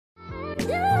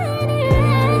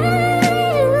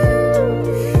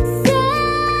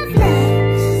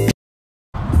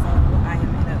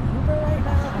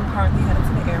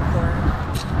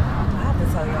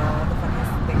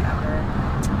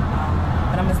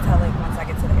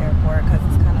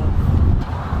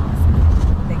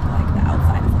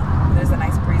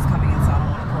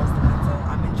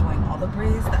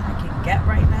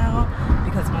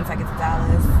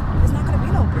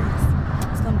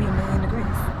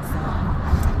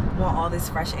want all this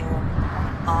fresh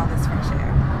air. All this fresh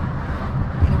air.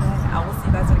 Anyway, I will see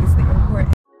you guys when I get to the airport.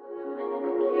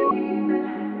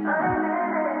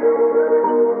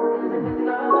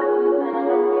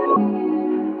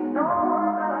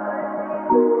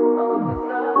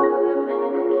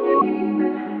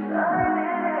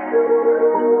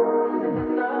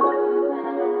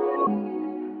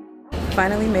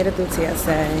 Finally made it through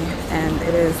TSA, and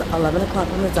it is 11 o'clock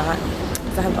on the dot.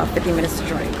 So I have about 50 minutes to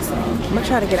drink. So I'm gonna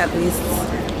try to get at least,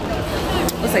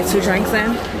 let's say 2 drinks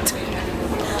in.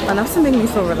 Enough to make me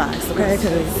feel relaxed, okay?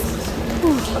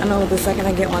 Because I know the second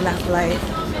I get on that flight,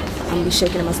 I'm gonna be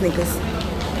shaking in my sneakers.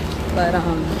 But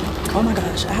oh my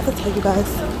gosh, I have to tell you guys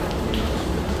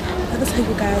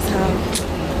how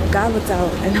God looked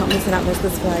out and helped me to not miss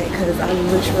this flight, because I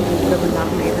literally would have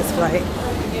not made this flight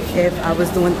if I was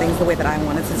doing things the way that I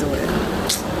wanted to do it.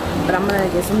 But I'm gonna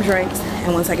get some drinks,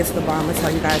 and once I get to the bar, I'm gonna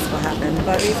tell you guys what happened.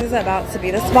 But this is about to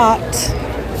be the spot.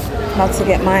 About to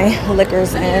get my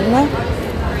liquors in.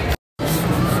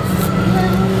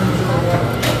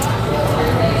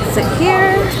 Sit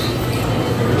here.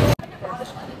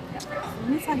 Let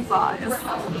me tell you guys.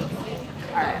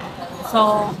 Alright,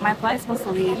 so my flight's supposed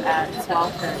to leave at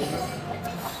 12:30,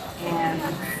 and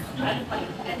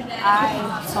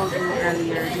I told you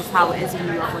earlier just how it is in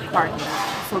New York with parking.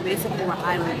 So basically where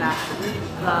I live at,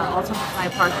 the alternate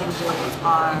side parking zones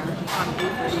are from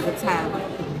 8:30 to 10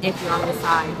 if you're on the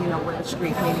side, you know, where the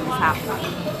street cleaning is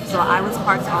happening. So I was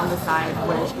parked on the side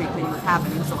where the street cleaning was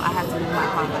happening, so I had to leave my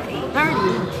car by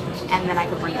 8:30, and then I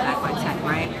could bring it back by 10,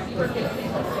 right?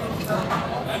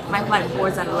 My flight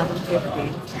boards at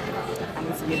 11:50. I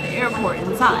need to be at the airport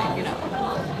inside, you know.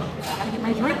 I gotta get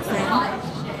my drinks in.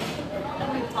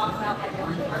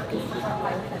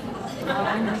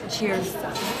 Cheers.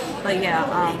 But yeah,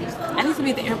 I need to be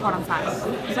at the airport on time.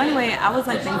 So anyway, I was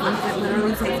like thinking it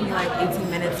literally takes me like 18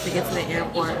 minutes to get to the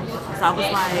airport. So I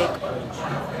was like,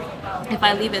 if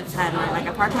I leave at 10, right, like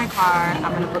I park my car,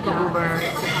 I'm gonna book an Uber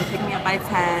to come pick me up by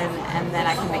 10, and then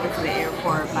I can make it to the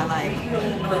airport by like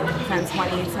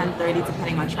 10:20, 10:30,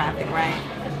 depending on traffic, right?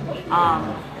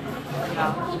 You know.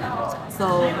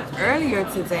 So earlier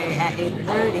today at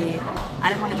 8:30, I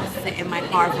didn't want to just sit in my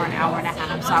car for an hour and a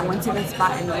half, so I went to this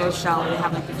spot in Rochelle and they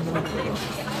have like this really good bagel.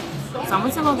 So I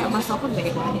went to go get myself a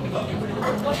bagel,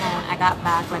 and I got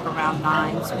back like around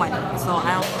 9:20. So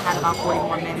I only had about 40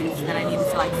 more minutes that I needed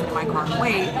to like sit in my car and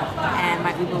wait, and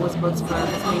my Uber was booked for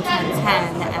between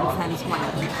 10:10 and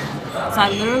 10:20. So I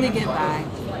literally get back,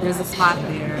 there's a spot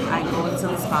there, I go into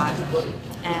the spot,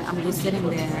 and I'm just sitting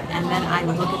there, and then I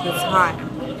look at the time,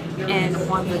 and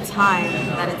on the time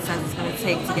that it says it's going to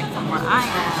take to get from where I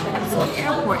am to the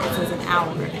airport, it says an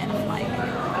hour, and I'm like,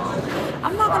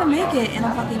 I'm not going to make it in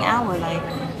a fucking hour, like,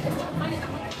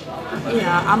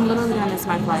 yeah, I'm literally going to miss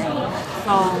my flight.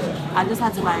 So I just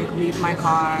had to like leave my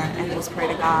car and just pray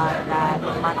to God that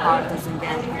my car doesn't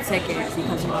get a ticket,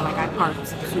 because, you know, like I parked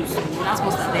too soon. You're not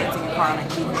supposed to stay in your car,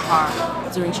 like leave your car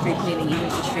during street cleaning, even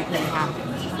if the street cleaning happens.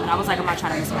 And I was like, I'm not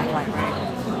trying to miss my flight, right?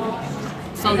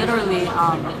 So literally,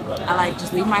 I like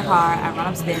just leave my car, I run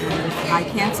upstairs, I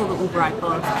cancel the Uber I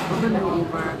booked, I book a new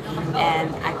Uber,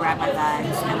 and I grab my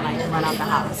bags and like run out the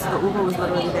house. The Uber was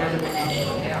literally there in a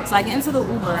minute. So I get into the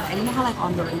Uber, and you know how like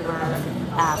on the Uber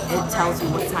app, it tells you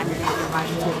what time you're going to arrive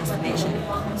to your destination.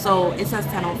 So it says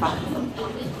 10:05.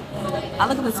 I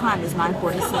look at the time, it's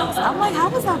 9:46. I'm like, how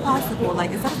is that possible?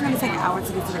 Like, it's going to take an hour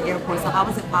to get to the airport, so how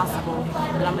is it possible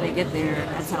that I'm going to get there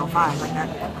at 10:05? Like,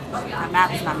 that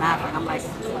math is not mathing. I'm like,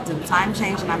 did the time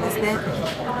change and I missed it?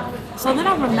 So then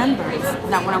I remembered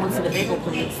that when I went to the bagel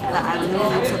place, that I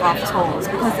literally took off tolls,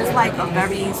 because it's like a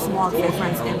very small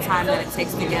difference in time that it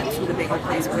takes to get to the bagel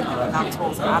place with and without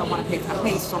tolls. And I don't want to pay. I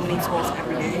pay so many tolls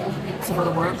every day to go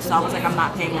to work, so I was like, I'm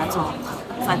not paying that toll.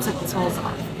 So I took the tolls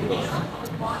off.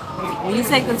 When you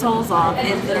take the tolls off,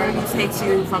 it literally takes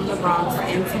you from the Bronx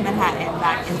into Manhattan,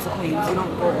 back into Queens. You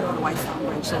don't go over the White Stone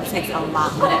Bridge, so it takes a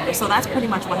lot longer. So that's pretty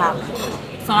much what happened.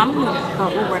 So I'm in the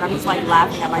Uber, and I'm just like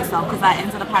laughing at myself, because I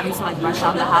ended up having to like rush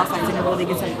out the house. I didn't really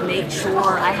get to make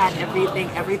sure I had everything.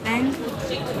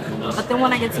 But then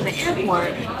when I get to the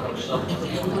airport,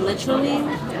 literally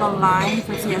the line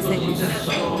for TSA was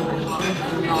so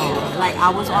long. Like I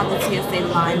was on the TSA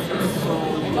line for so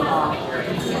long.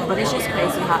 But it's just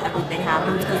crazy how everything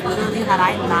happens, because literally had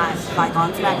I not like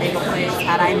gone to that bagel place,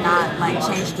 had I not like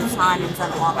changed the time and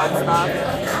done all that stuff,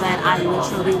 then I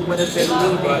literally would have been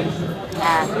leaving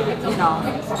at, you know,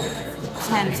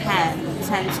 10:10,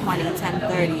 10:20,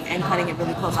 10:30 and cutting it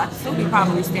really close. I'd still be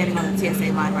probably standing on the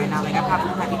TSA line right now. Like I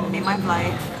probably hadn't even made my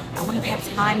flight. I wouldn't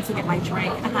have time to get my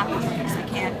drink, and I have to drink because I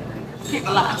can't can't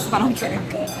relax if I don't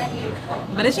drink.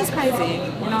 But it's just crazy,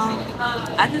 you know.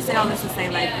 I just say all this to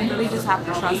say, like, you really just have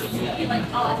to trust in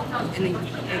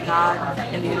God,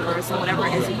 in the universe, and whatever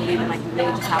it is you believe in. Like, you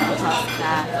really just have to trust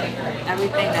that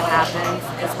everything that happens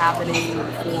is happening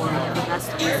for the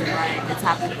best reason, right? It's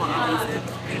happening for a reason,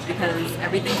 because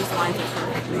everything just lines up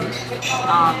perfectly.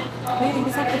 But yeah, you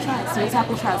just have to trust. You just have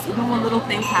to trust. Even when little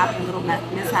things happen, little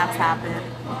mishaps happen,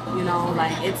 you know,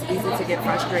 like, it's easy to get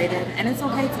frustrated, and it's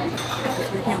okay to be frustrated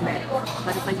because we're human.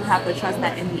 But it's like you have to trust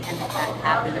that in the end that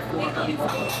happened for a reason.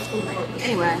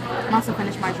 Anyway, I'm also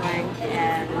finish my drink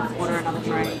and order another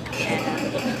drink and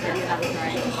maybe another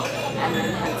drink and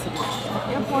then head to the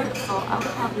airport. So I will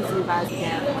probably see you guys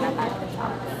again when I'm back in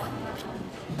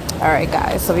town. Alright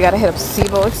guys, so we gotta hit up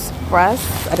Cibo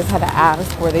Express. I just had to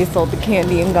ask where they sold the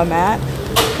candy and gum at,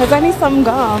 because I need some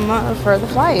gum for the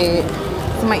flight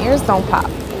so my ears don't pop.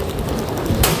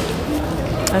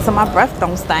 And so my breath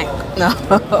don't stink. No.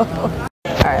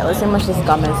 Alright, let's see how much this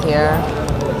gum is here.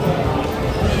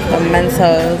 The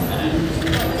Mentos.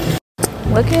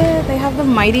 Look at, they have the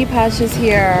Mighty patches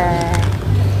here.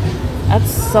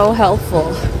 That's so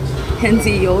helpful. And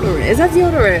deodorant. Is that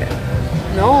deodorant?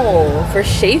 No, for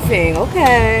chafing.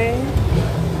 Okay.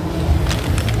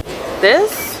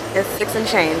 This is 6 and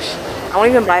change. I won't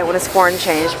even buy it when it's 4 and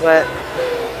change, but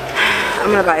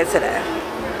I'm gonna buy it today.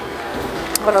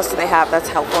 What else do they have that's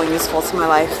helpful and useful to my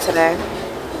life today?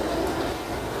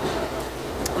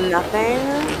 Nothing.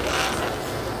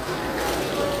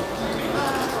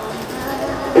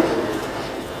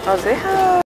 Oh, they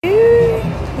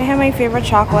have my favorite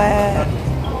chocolate.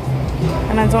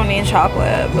 And I don't need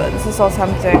chocolate, but this is so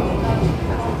tempting.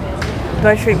 Do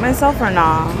I treat myself or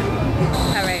not?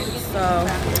 Alright, so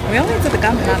we only did the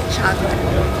gum and not the chocolate.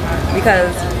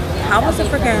 Because how was the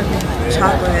freaking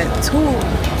chocolate?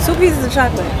 Two pieces of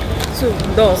chocolate.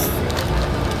 Dos.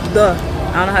 Duh.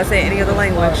 I don't know how to say any other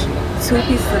language. 2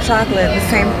 pieces of chocolate, the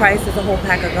same price as a whole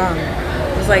pack of gum.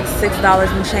 It was like $6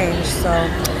 and change. So,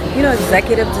 you know,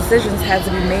 executive decisions had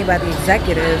to be made by the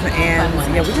executive, and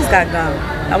yeah, we just got gum.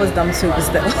 I was dumb too, but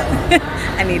still,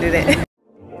 I needed it.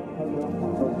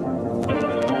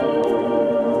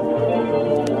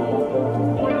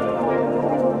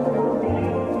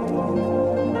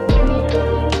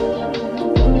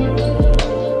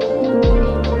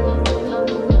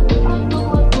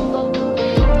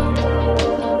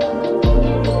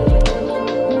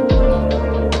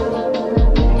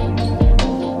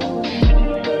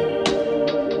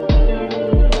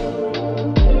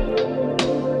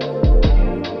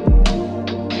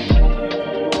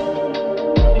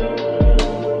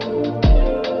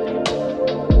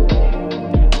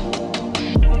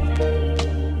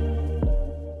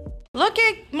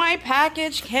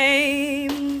 Package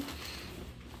came.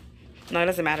 No, it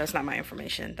doesn't matter. It's not my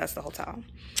information. That's the hotel.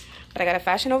 But I got a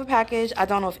Fashion Nova package. I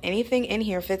don't know if anything in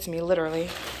here fits me, literally.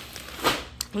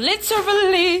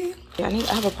 Literally. Yeah,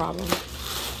 I have a problem.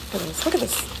 Look at this. Look at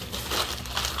this.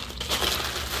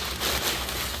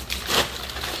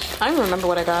 I don't even remember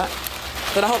what I got,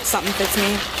 but I hope something fits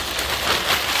me.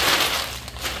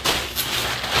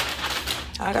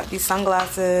 I got these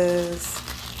sunglasses.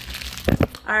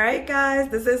 Alright guys,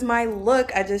 this is my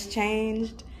look. I just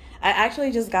changed. I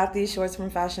actually just got these shorts from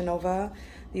Fashion Nova.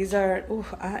 These are, ooh,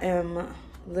 I am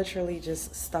literally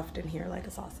just stuffed in here like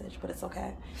a sausage, but it's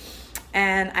okay.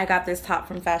 And I got this top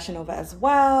from Fashion Nova as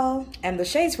well, and the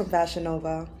shades from Fashion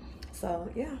Nova. So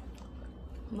yeah,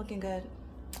 I'm looking good.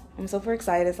 I'm super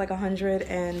excited. It's like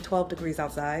 112 degrees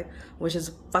outside, which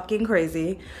is fucking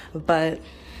crazy. But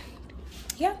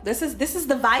yeah, this is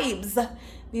the vibes.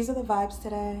 These are the vibes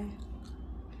today.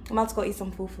 I'm about to go eat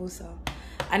some fufu, so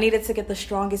I needed to get the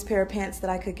strongest pair of pants that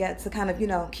I could get to kind of, you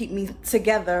know, keep me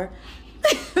together.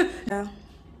 Yeah.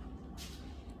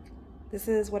 This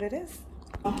is what it is.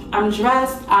 I'm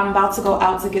dressed. I'm about to go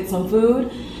out to get some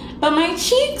food, but my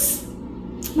cheeks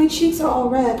are all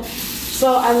red.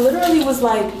 So I literally was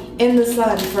like in the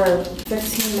sun for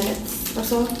 15 minutes or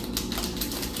so,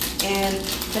 and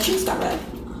my cheeks got red.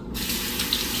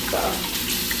 So.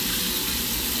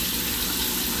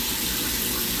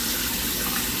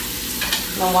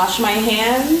 I'm gonna wash my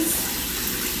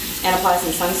hands and apply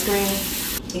some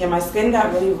sunscreen. Yeah, my skin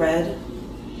got really red,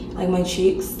 like my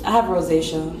cheeks. I have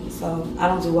rosacea, so I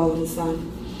don't do well in the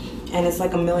sun. And it's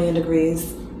like 1,000,000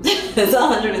 degrees. It's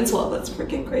 112, that's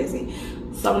freaking crazy.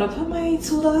 So I'm gonna put my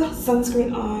Tula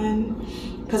sunscreen on,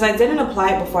 because I didn't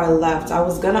apply it before I left. I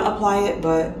was gonna apply it,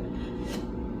 but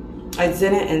I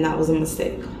didn't, and that was a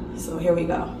mistake. So here we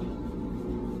go.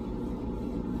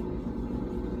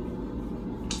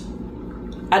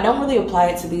 I don't really apply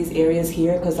it to these areas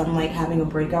here because I'm like having a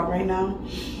breakout right now.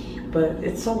 but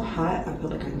it's so hot, I feel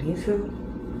like I need to.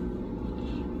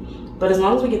 But as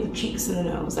long as we get the cheeks and the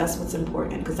nose, that's what's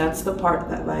important, because that's the part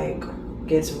that like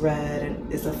gets red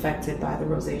and is affected by the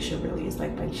rosacea really. It's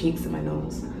like my cheeks and my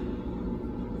nose.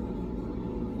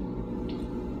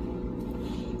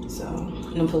 So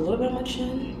I'm gonna put a little bit on my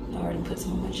chin. I already put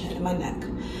some on my chin and my neck.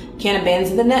 Can of bands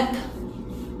in the neck.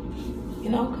 You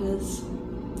know, because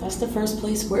that's the first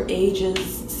place where age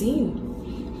is seen.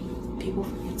 People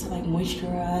forget to like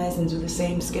moisturize and do the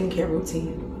same skincare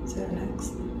routine to their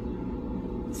necks.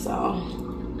 So,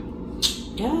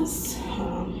 yes,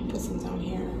 put some down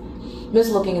here. I'm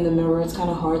just looking in the mirror. It's kind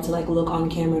of hard to like look on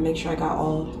camera and make sure I got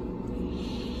all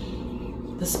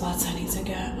the spots I need to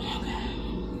get.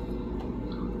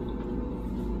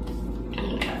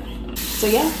 Okay. So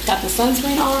yeah, got the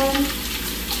sunscreen on.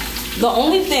 The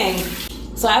only thing,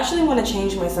 so I actually want to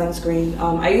change my sunscreen.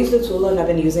 I use the Tula and I've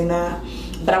been using that.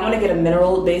 But I want to get a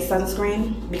mineral-based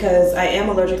sunscreen because I am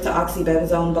allergic to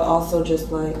oxybenzone, but also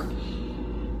just like,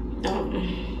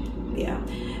 yeah.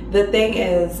 The thing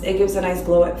is, it gives a nice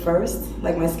glow at first.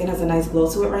 Like my skin has a nice glow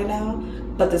to it right now.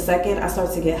 But the second I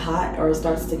start to get hot, or it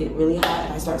starts to get really hot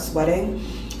and I start sweating,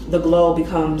 the glow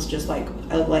becomes just like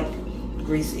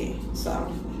greasy. So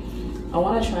I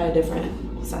want to try a different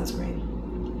sunscreen.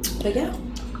 But yeah.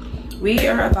 We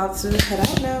are about to head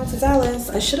out now to Dallas.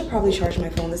 I should have probably charged my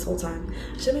phone this whole time.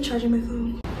 I should have been charging my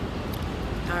phone.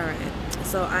 All right,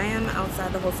 so I am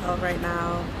outside the hotel right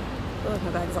now. Oh,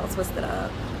 my bag's all twisted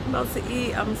up. I'm about to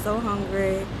eat. I'm so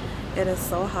hungry. It is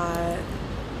so hot.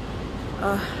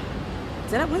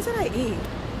 When did I eat?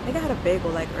 I think I had a bagel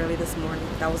like early this morning.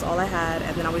 That was all I had,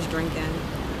 and then I was drinking.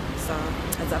 So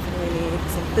I definitely need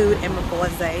some food and my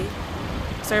boise.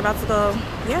 So we're about to go,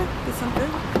 yeah, get some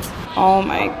food. Oh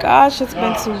my gosh, it's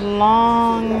been too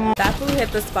long. That food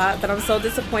hit the spot, but I'm so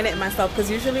disappointed in myself because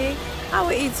usually I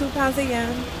would eat 2 pounds of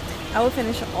yam. I would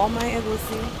finish all my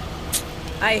egusi.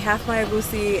 I ate half my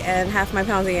egusi and half my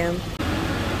pounds of yam.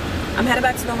 I'm headed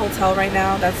back to the hotel right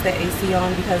now. That's the AC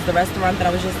on because the restaurant that I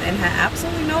was just in had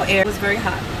absolutely no air. It was very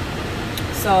hot.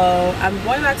 So I'm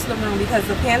going back to the room because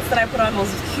the pants that I put on,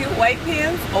 those cute white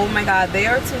pants, oh my God, they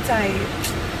are too tight.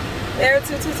 They're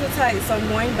too tight, so I'm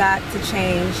going back to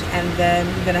change and then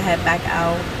I'm gonna head back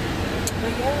out.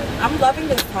 But yeah, I'm loving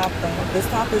this top though. This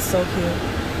top is so cute.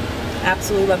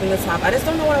 Absolutely loving this top. I just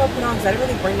don't know what I'm gonna put on because I didn't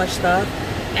really bring much stuff.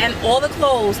 And all the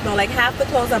clothes, no, like half the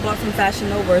clothes I bought from Fashion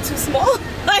Nova are too small.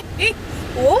 Like,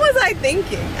 what was I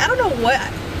thinking? I don't know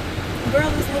what. Girl,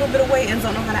 this little bit of weight and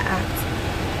don't know how to act.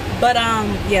 But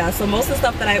yeah, so most of the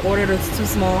stuff that I ordered is too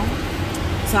small.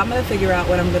 So I'm gonna figure out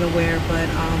what I'm gonna wear, but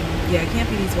yeah, it can't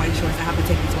be these white shorts. I have to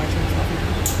take these white shorts off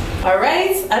now. All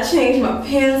right, I changed my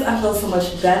pants. I feel so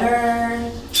much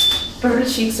better. Her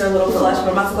cheeks are a little flushed, but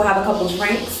I'm about to go have a couple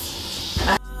drinks.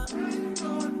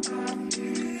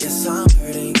 Yes, I'm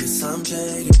hurting, yes, I'm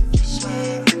jaded.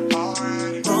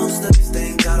 Most of these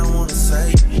things I don't wanna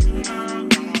say.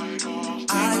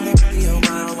 I won't be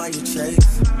around while you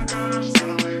chase.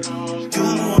 You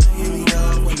wanna hear me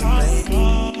up when you make it.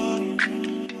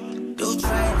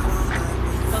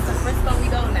 So to Frisco we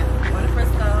go now. Going to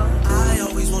Frisco. I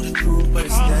always want the truth, but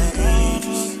it's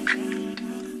dangerous.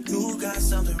 You got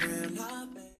something real.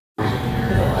 I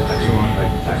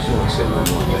actually want to say one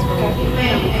more thing.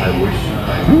 I wish you.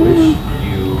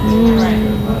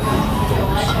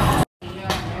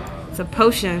 It's a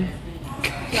potion.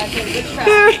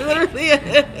 It literally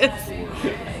is.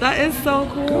 That is so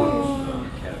cool.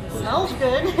 Smells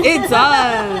good. It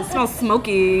does. It smells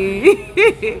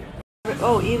smoky.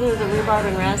 Oh, either the rhubarb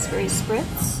and raspberry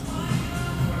spritz.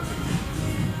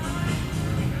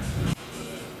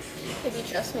 If you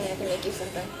trust me, I can make you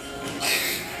something.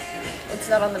 It's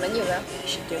not on the menu though. You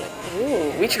should do it.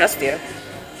 Ooh, we trust you.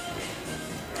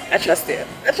 I trust you.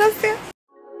 I trust you.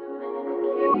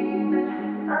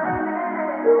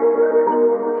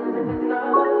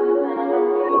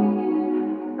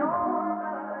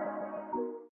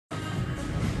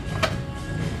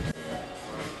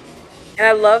 And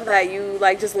I love that you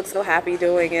like just look so happy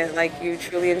doing it. Like you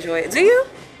truly enjoy it. Do you?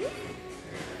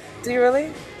 Do you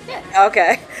really? Yeah.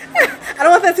 Okay. I don't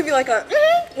want that to be like a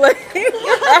like,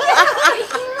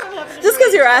 just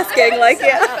because you're asking, like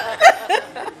yeah.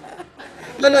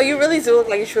 But no, you really do look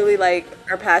like you truly like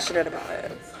are passionate about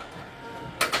it.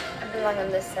 I belong on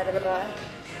this side of the bar.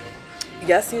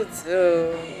 Yes, you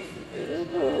do.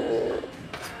 Ooh.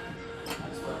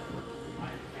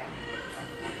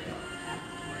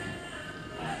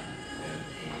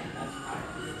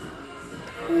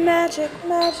 Magic,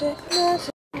 magic, magic.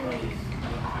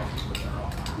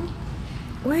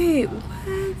 Wait,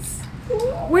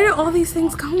 what? Where did all these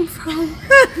things come from?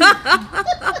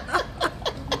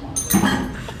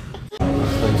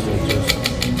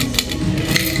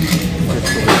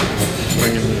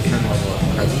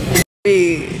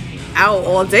 Be out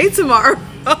all day tomorrow.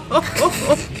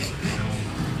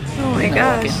 Oh my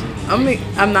gosh.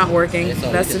 I'm not working.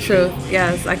 That's the truth.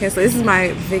 Yes, I can say this is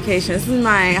my vacation. This is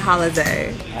my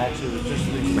holiday.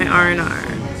 My R&R.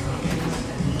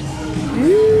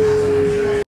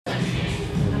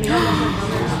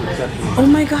 Oh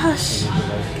my gosh.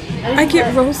 I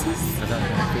get roses.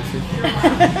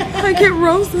 I get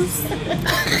roses.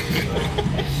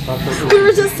 We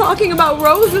were just talking about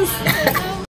roses.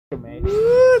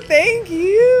 Ooh, thank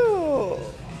you.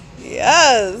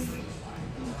 Yes.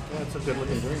 That's a good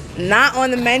looking drink. Not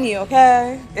on the menu,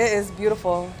 okay? It is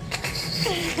beautiful.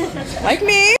 Like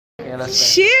me.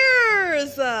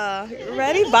 Cheers.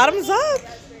 Ready? Bottoms up.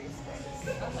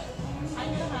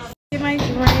 Get my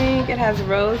drink. It has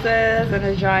roses and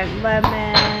a giant lemon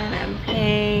and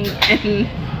pink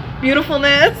and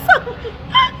beautifulness.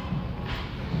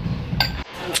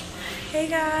 Hey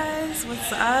guys,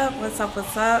 what's up? What's up?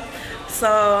 What's up? So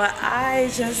I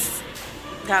just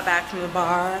got back from the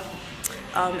bar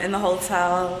in the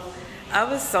hotel. I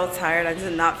was so tired. I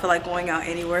did not feel like going out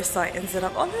anywhere, so I ended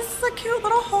up, oh, this is a cute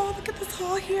little hall. Look at this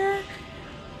hall here.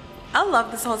 I love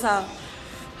this hotel,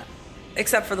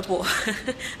 except for the pool.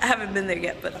 I haven't been there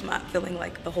yet, but I'm not feeling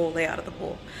like the whole layout of the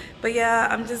pool. But yeah,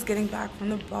 I'm just getting back from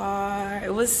the bar.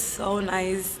 It was so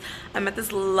nice. I met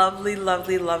this lovely,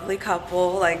 lovely, lovely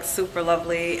couple, like super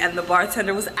lovely, and the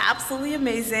bartender was absolutely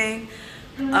amazing.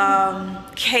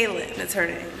 Kaylin is her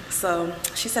name. So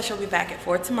she said she'll be back at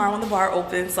 4 tomorrow when the bar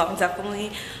opens, so I'm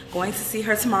definitely going to see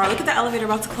her tomorrow. Look at the elevator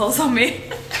about to close on me.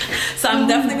 So I'm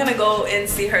definitely gonna go and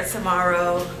see her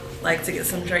tomorrow, like to get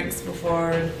some drinks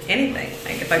before anything,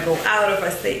 like if I go out or if I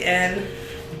stay in.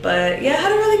 But yeah, I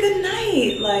had a really good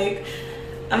night. Like,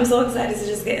 I'm so excited to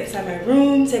just get inside my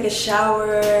room, take a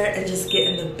shower, and just get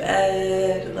in the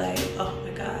bed. Like, oh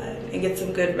my God, and get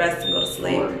some good rest and go to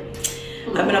sleep.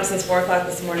 I've been up since 4 o'clock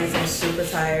this morning, so I'm super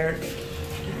tired.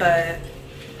 But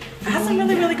I had some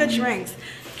really, really good drinks.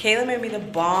 Kayla made me the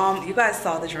bomb. You guys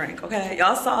saw the drink, okay?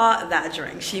 Y'all saw that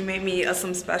drink. She made me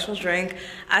some special drink.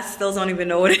 I still don't even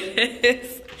know what it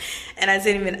is. And I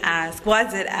didn't even ask. Well, I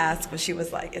did ask, but she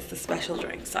was like, it's the special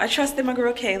drink. So I trusted my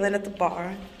girl Kaylin at the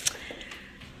bar.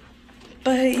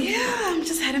 But yeah, I'm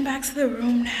just heading back to the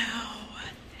room now.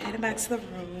 Heading back to the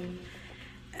room.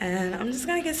 And I'm just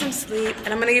gonna get some sleep.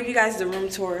 And I'm gonna give you guys the room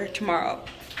tour tomorrow.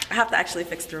 I have to actually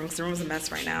fix the room because the room's a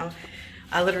mess right now.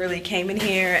 I literally came in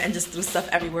here and just threw stuff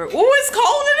everywhere. Ooh, it's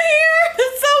cold in here.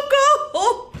 It's so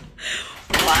cold.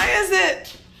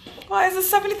 Why is it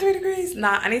 73 degrees?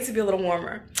 Nah, I need to be a little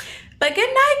warmer. But good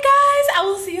night, guys. I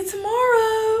will see you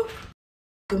tomorrow.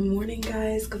 Good morning,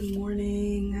 guys. Good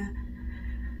morning.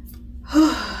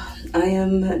 I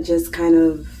am just kind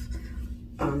of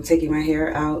taking my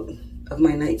hair out of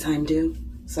my nighttime do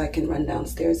so I can run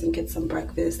downstairs and get some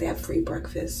breakfast. They have free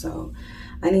breakfast, so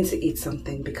I need to eat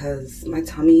something because my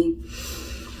tummy,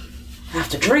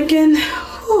 after drinking,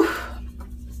 whew,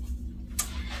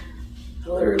 I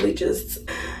literally just,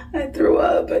 I threw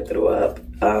up. I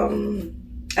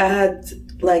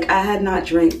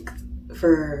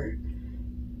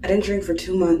didn't drink for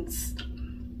 2 months.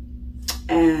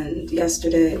 And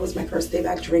yesterday was my first day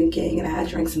back drinking, and I had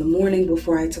drinks in the morning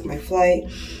before I took my flight.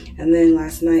 And then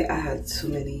last night I had too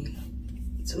many.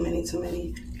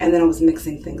 And then I was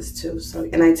mixing things too. So,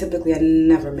 and I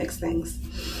never mix things.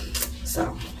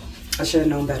 So I should have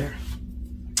known better.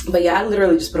 But yeah, I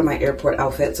literally just put on my airport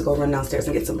outfit to go run downstairs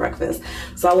and get some breakfast.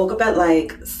 So I woke up at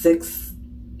like I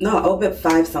woke up at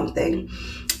 5 something.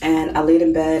 And I laid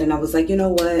in bed and I was like, you know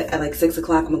what? At like 6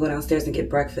 o'clock, I'm gonna go downstairs and get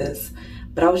breakfast.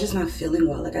 But I was just not feeling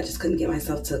well. Like I just couldn't get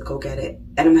myself to go get it.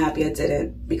 And I'm happy I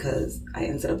didn't because I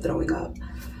ended up throwing up.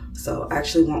 So I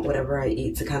actually want whatever I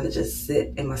eat to kind of just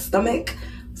sit in my stomach.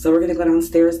 So we're gonna go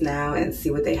downstairs now and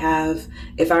see what they have.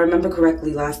 If I remember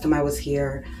correctly, last time I was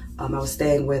here, I was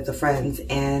staying with a friend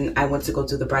and I went to go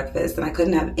do the breakfast and I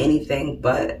couldn't have anything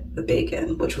but the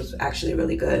bacon, which was actually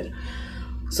really good.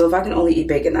 So if I can only eat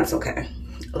bacon, that's okay.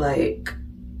 Like,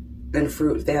 and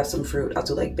fruit, if they have some fruit, I'll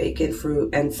do like bacon,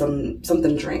 fruit, and something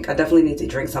to drink. I definitely need to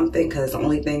drink something because the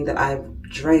only thing that I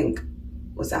drank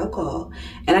was alcohol.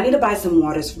 And I need to buy some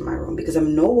waters for my room because there's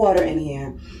no water in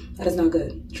here. That is not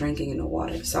good, drinking and no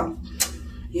water. So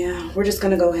yeah, we're just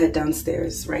gonna go head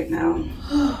downstairs right now.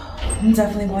 I'm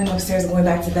definitely going upstairs and going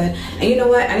back to bed. And you know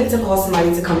what? I need to call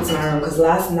somebody to come to my room because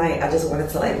last night I just wanted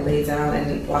to like lay down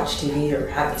and watch TV or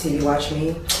have the TV watch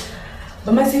me.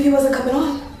 But my TV wasn't coming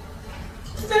on.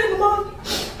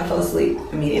 I fell asleep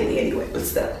immediately anyway, but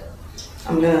still.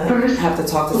 I'm gonna have to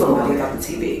talk to somebody about the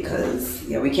TV because,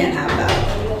 yeah, we can't have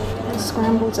that.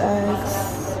 Scrambled eggs.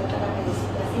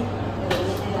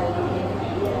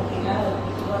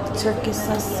 turkey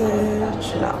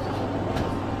sausage? No.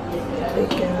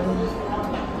 Bacon.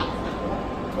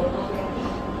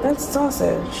 That's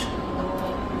sausage.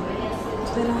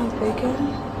 Do they not have bacon?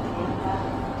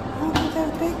 I don't think they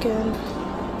have bacon.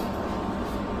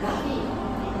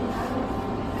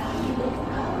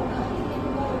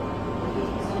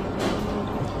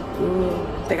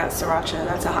 Ooh, they got sriracha.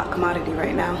 That's a hot commodity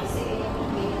right now.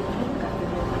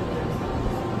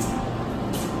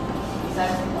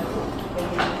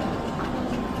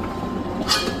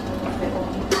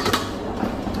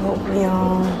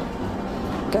 Oatmeal.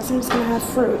 Guess I'm just gonna have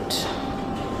fruit.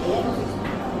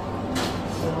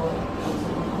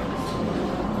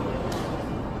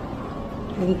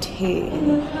 And tea.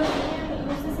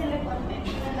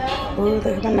 Ooh,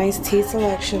 they have a nice tea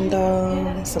selection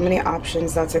though. So many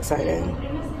options, that's exciting.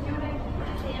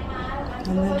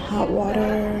 And then hot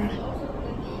water.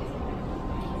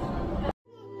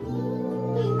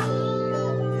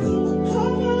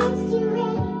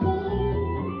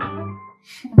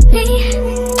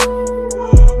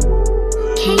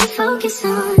 Can you focus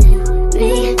on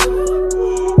me?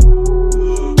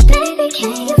 Baby,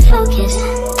 can you focus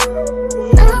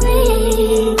on me?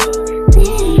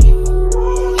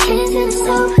 Hands in the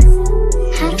stove,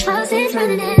 hot faucet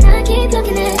running and I keep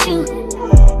looking at you.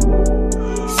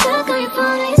 Stuck on your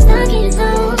phone, you're stuck in your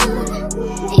zone.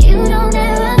 You don't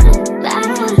ever know, but I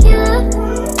don't wanna give up.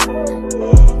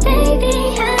 Baby,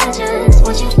 I just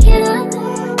want you to get up.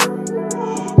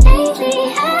 Lately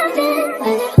I've been a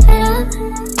little fed up.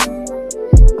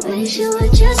 Wish you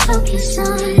would just focus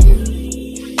on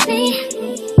me.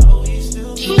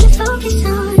 Can you focus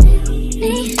on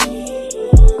me?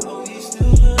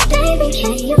 Baby,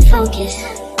 can you focus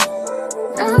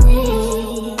on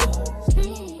me?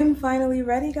 I'm finally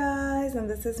ready, guys, and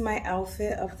this is my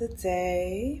outfit of the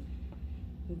day.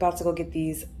 I'm about to go get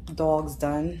these dogs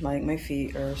done. Like, my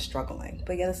feet are struggling.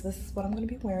 But yes, this is what I'm gonna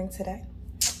be wearing today.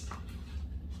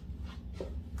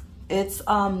 It's,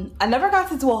 I never got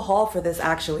to do a haul for this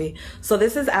actually. So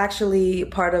this is actually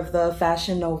part of the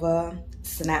Fashion Nova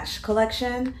Snatch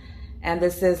collection. And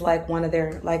this is like one of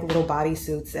their like little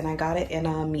bodysuits, and I got it in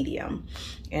a medium.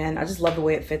 And I just love the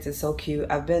way it fits, it's so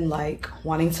cute. I've been like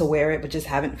wanting to wear it, but just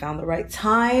haven't found the right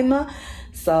time.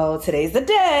 So today's the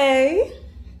day.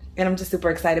 And I'm just super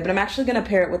excited, but I'm actually gonna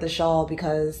pair it with a shawl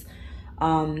because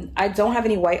I don't have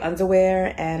any white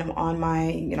underwear and I'm on my,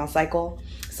 you know, cycle.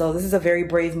 So this is a very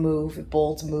brave move,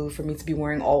 bold move for me to be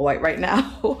wearing all white right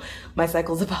now. My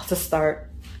cycle's about to start.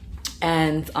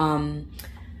 And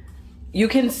you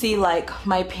can see like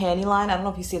my panty line. I don't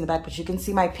know if you see in the back, but you can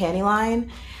see my panty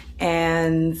line.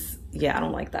 And yeah, I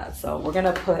don't like that. So we're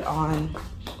gonna put on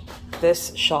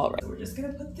this shawl, right? We're just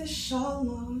gonna put this shawl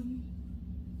on.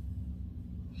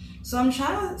 So I'm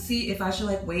trying to see if I should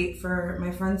like wait for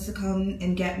my friends to come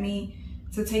and get me,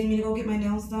 to take me to go get my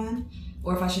nails done,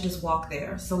 or if I should just walk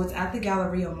there. So it's at the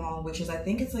Galleria Mall, which is, I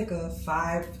think it's like a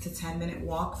 5 to 10 minute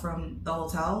walk from the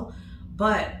hotel.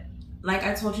 But like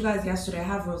I told you guys yesterday, I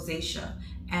have rosacea,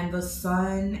 and the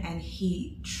sun and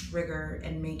heat trigger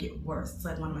and make it worse. It's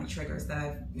like one of my triggers that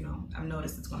I've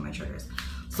noticed it's one of my triggers.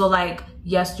 So like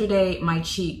yesterday, my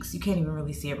cheeks, you can't even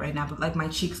really see it right now, but like my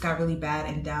cheeks got really bad,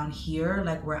 and down here,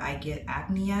 like where I get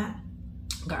acne at,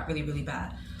 got really, really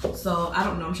bad. So I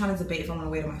don't know, I'm trying to debate if I want to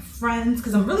wait on my friends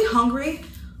because I'm really hungry.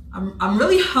 I'm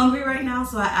really hungry right now,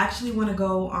 so I actually want to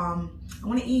go, I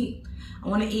want to eat.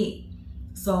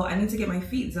 So I need to get my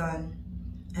feet done,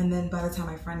 and then by the time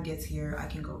my friend gets here, I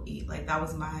can go eat. Like that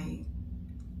was my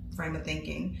frame of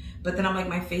thinking. But then I'm like,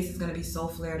 my face is gonna be so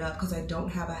flared up because I don't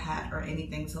have a hat or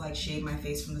anything to like shade my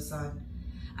face from the sun.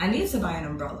 I need to buy an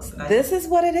umbrella. This is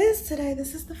what it is today.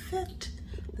 This is the fit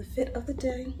of the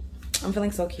day. I'm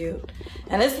feeling so cute.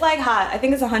 And it's like hot. I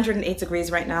think it's 108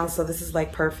 degrees right now, so this is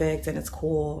like perfect and it's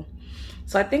cool.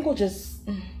 So I think we'll just,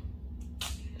 let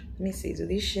me see, do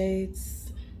these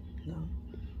shades, no.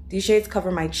 These shades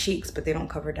cover my cheeks, but they don't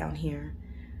cover down here.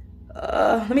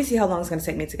 Let me see how long it's gonna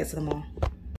take me to get to the mall.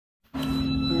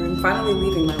 I'm finally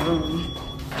leaving my room.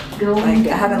 Like,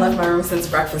 I haven't left my room since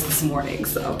breakfast this morning,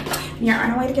 so we're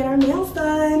on our way to get our nails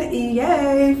done.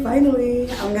 Yay,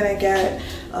 finally. I'm gonna get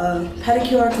a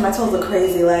pedicure because my toes look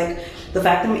crazy. Like, the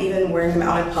fact that I'm even wearing them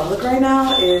out in public right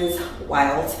now is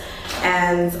wild.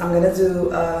 And I'm gonna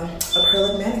do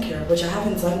acrylic manicure, which I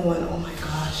haven't done one, oh my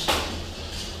gosh.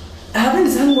 I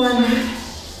haven't done one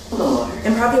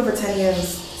in probably over 10 years,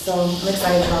 so I'm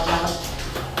excited about that.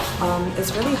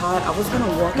 It's really hot. I was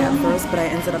gonna walk at first, but I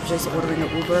ended up just ordering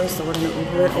an Uber, so we're gonna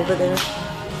Uber it over there.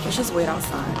 Let's just wait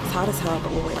outside. It's hot as hell,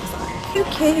 but we'll wait outside.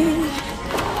 Okay.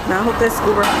 Now I hope this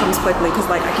Uber comes quickly, because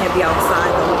like I can't be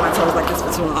outside though with my toes like this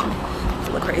for too long.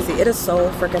 to look crazy. It is so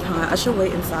freaking hot. I should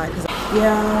wait inside.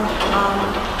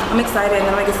 Yeah, I'm excited. And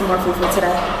then I get some more fufu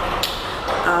today.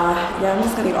 Yeah, I'm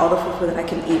just gonna eat all the fufu that I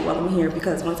can eat while I'm here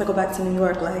because once I go back to New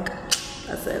York, like,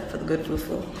 that's it for the good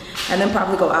fufu. And then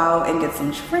probably go out and get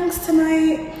some drinks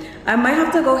tonight. I might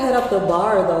have to go hit up the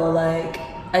bar though. Like,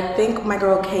 I think my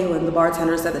girl Kaylin, the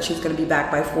bartender, said that she's gonna be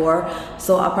back by 4.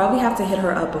 So I'll probably have to hit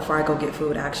her up before I go get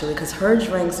food actually, because her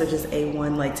drinks are just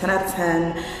A1, like 10 out of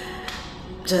 10.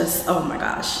 Just, oh my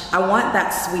gosh. I want that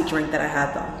sweet drink that I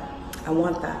had though. I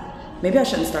want that. Maybe I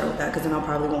shouldn't start with that because then I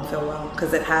probably won't feel well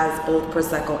because it has both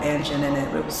Prosecco and gin in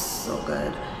it. It was so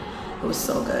good. It was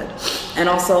so good. And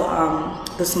also,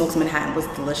 the smoked Manhattan was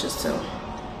delicious too.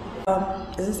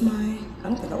 Is this my, I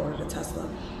don't think I ordered a Tesla.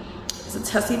 Is a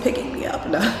Tessie picking me up?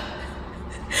 No.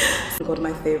 Go to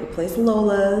my favorite place,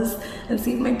 Lola's, and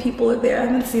see if my people are there. I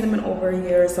haven't seen them in over a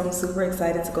year, so I'm super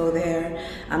excited to go there.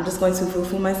 I'm just going to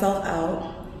fufu myself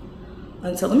out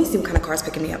until, let me see what kind of car's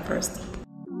picking me up first.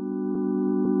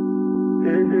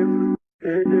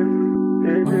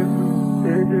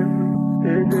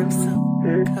 I'm so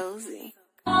cozy.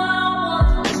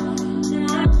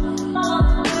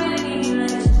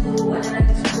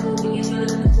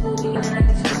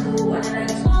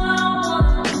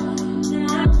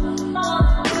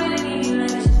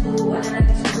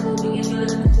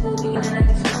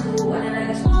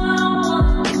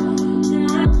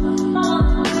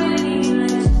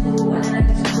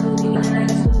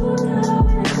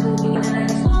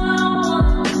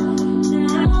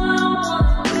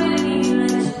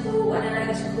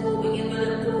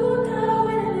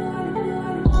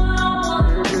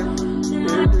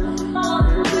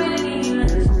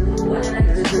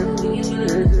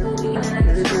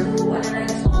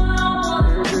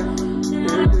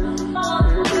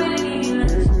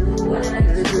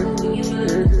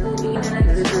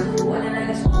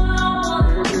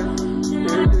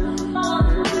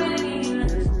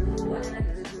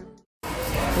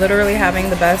 Literally having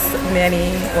the best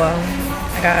well,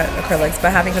 I got acrylics,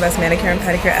 but having the best manicure and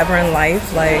pedicure ever in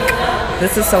life. Like,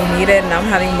 this is so needed. And I'm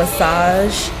having a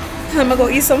massage. I'm gonna go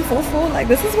eat some fufu. Like,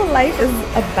 this is what life is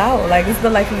about. Like, this is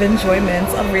the life of enjoyment,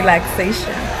 of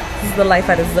relaxation. This is the life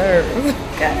I deserve.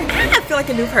 Okay. I feel like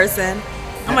a new person.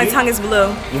 And my tongue is blue.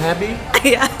 You happy?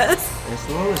 Yes. As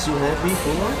long as you happy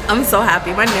for. I'm so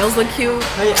happy. My nails look cute.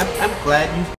 Hey, I'm glad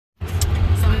you.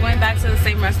 So I'm going back to the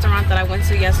same restaurant that I went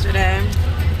to yesterday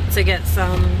to get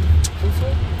some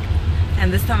fufu,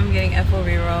 and this time I'm getting efo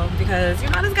riro because, you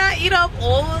know, I just gotta eat up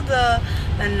all the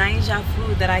Naija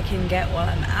food that I can get while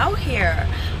I'm out here.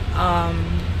 I'm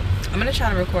gonna try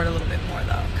to record a little bit more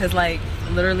though, because like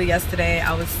literally yesterday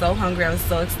I was so hungry, I was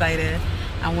so excited.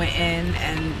 I went in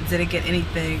and didn't get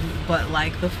anything but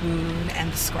like the food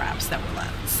and the scraps that were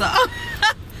left. So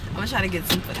I'm gonna try to get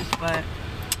some footage, but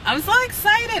I'm so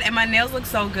excited. And my nails look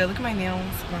so good. Look at my nails.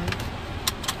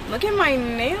 Look at my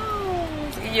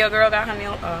nails. Your girl got her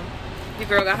nails. Your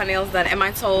girl got her nails done. And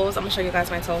my toes. I'm gonna show you guys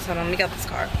my toes. Hold on. Let me get this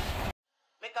card.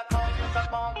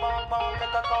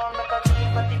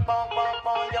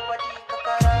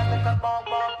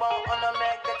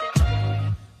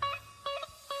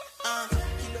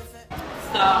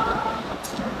 So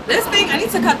this thing, I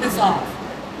need to cut this off.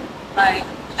 Like,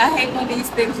 I hate when these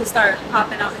things just start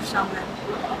popping out and showing.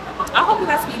 I hope you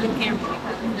guys can even hear me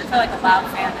because I feel like a loud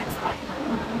fan next to me.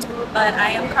 But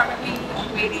I am currently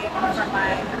waiting for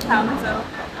my palazzo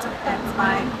and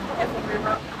my efo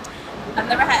riro. I've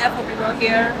never had efo riro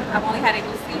here. I've only had it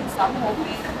in so I'm hoping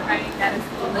and praying that it's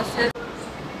delicious.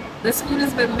 This food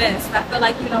has been missed. I feel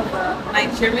like, you know, the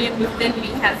Nigerian within me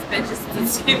has been just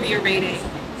deteriorating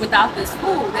without this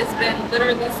food. It's been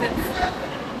literally since,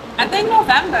 I think,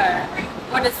 November.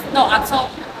 Or this, no,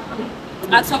 October.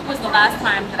 October was the last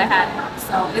time that I had it.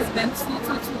 So it's been too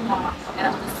long. And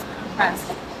I'm just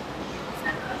impressed.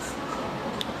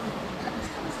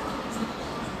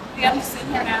 Yeah, I'm just sitting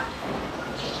here now.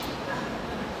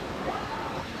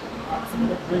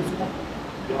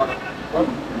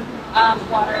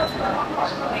 Water as well.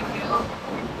 Thank you.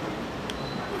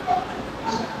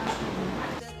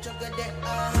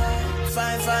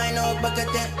 Fine, no bucket.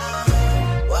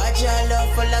 Watch your love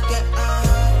for like it.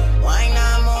 Why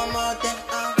not more?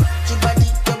 Your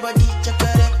body,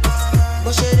 chocolate.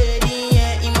 Bush it,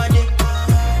 yeah, imade.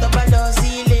 Double dose,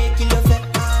 kilo fe.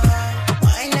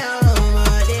 Why now, my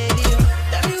lady?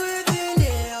 Tell me what's in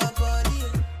your body.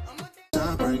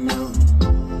 I'm right now.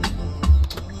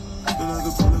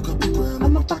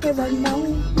 I'm a pocket right now.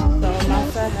 So I'm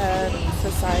also ahead to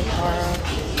Sidecar.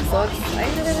 So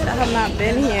excited. I have not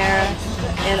been here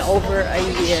in over a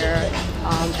year.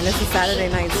 And it's a Saturday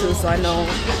night too, so I know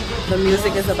The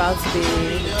music is about to be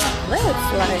lit.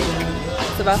 Like,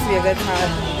 it's about to be a good time.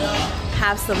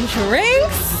 Have some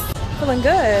drinks. Feeling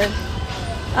good.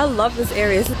 I love this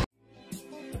area. 10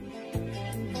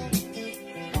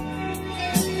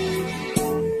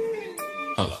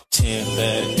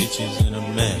 bad bitches in a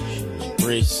match.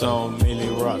 Rich on Millie,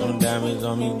 rock them diamonds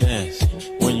on me dancing.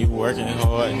 When you working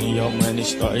hard and your money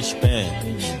start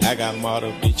expanding. I got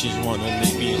model bitches wanna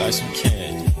lick me like some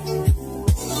candy.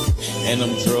 And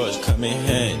them drugs come in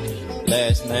handy.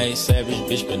 Last name Savage,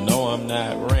 bitch, but no, I'm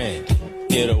not Randy.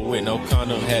 Hit her with no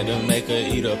condom, had to make her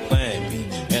eat a Plan B.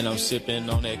 And I'm sipping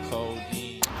on that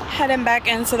codeine. Heading back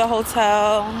into the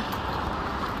hotel.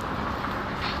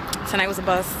 Tonight was a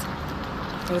bust.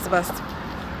 It was a bust.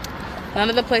 None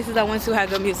of the places I went to had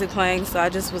good music playing, so I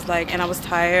just was like, and I was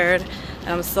tired, and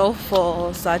I was so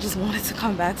full, so I just wanted to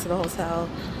come back to the hotel.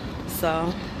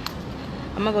 So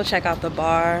I'm gonna go check out the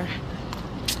bar.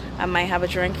 I might have a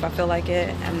drink if I feel like it,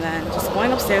 and then just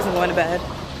going upstairs and going to bed.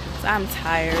 So I'm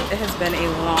tired. It has been a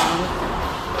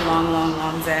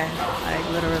long day, like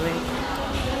literally.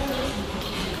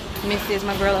 Let me see, is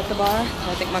my girl at the bar?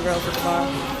 I think my girl's at the bar.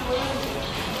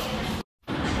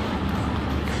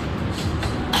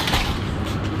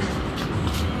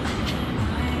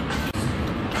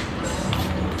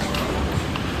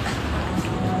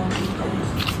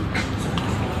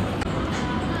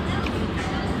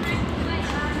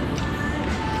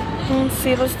 Let's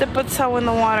see, let's dip a toe in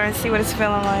the water and see what it's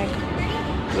feeling like.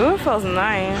 Ooh, it feels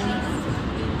nice.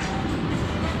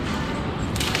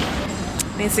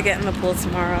 Need to get in the pool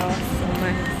tomorrow. So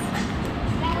nice.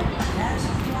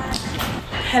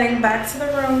 Heading back to the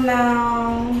room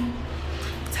now.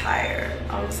 Tired.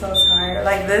 I'm so tired.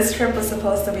 Like, this trip was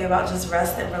supposed to be about just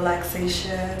rest and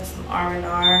relaxation, some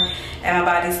R&R, and my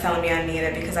body's telling me I need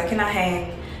it because I cannot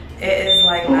hang. It is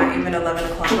like not even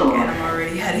 11 o'clock and I'm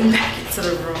already heading back into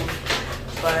the room.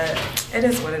 But it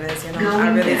is what it is, you know. I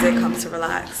really did come to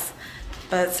relax.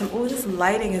 But this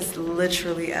lighting is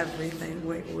literally everything.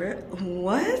 Wait,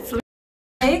 what?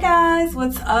 Hey guys,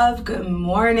 what's up? Good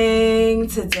morning.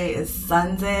 Today is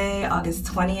Sunday, August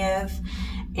 20th.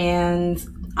 And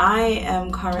I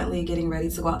am currently getting ready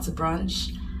to go out to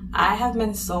brunch. I have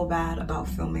been so bad about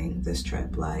filming this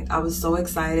trip. Like, I was so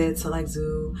excited to like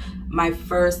do my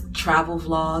first travel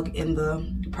vlog in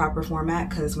the proper format,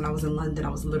 because when I was in London I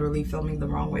was literally filming the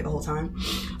wrong way the whole time.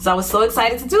 So I was so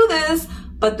excited to do this,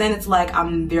 but then it's like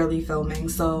I'm barely filming.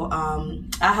 So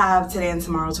I have today and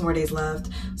tomorrow 2 more days left,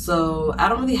 so I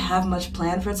don't really have much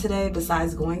planned for today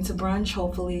besides going to brunch.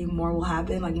 Hopefully more will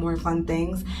happen, like more fun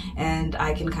things, and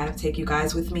I can kind of take you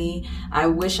guys with me. I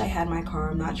wish I had my car.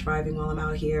 I'm not driving while I'm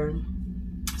out here,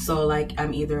 so like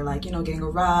I'm either like, you know, getting a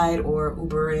ride or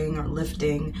Ubering or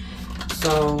Lyfting.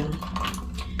 So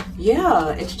yeah,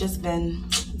 it's been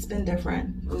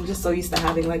different. I'm just so used to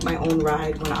having like my own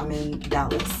ride when I'm in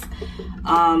Dallas.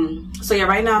 So yeah,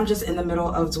 right now I'm just in the middle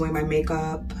of doing my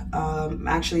makeup. I'm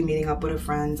actually meeting up with a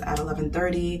friend at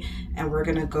 11:30 and we're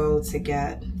gonna go to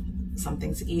get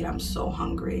something to eat. I'm so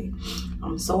hungry.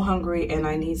 I'm so hungry and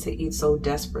I need to eat so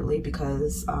desperately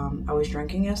because I was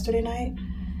drinking yesterday night.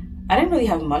 I didn't really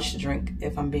have much to drink,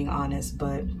 if I'm being honest,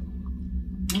 but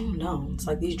I don't know. It's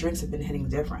like these drinks have been hitting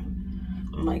different.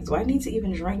 I'm like, do I need to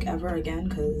even drink ever again?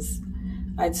 Because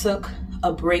I took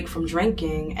a break from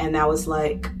drinking and now it's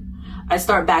like I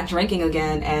start back drinking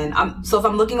again. And so if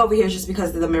I'm looking over here, it's just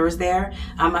because the mirror's there.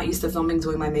 I'm not used to filming,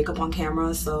 doing my makeup on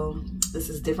camera, so this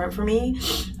is different for me.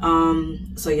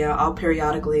 So yeah, I'll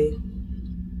periodically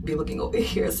be looking over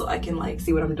here so I can like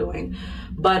see what I'm doing.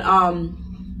 But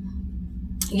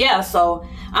yeah, so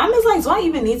I'm just like, do I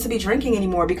even need to be drinking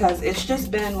anymore? Because it's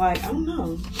just been like, I don't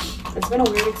know. It's been a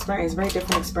weird experience, very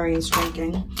different experience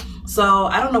drinking. So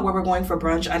I don't know where we're going for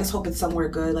brunch. I just hope it's somewhere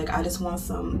good. Like, I just want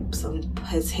some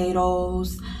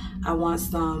potatoes. I want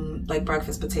some like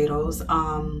breakfast potatoes.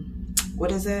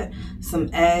 What is it? Some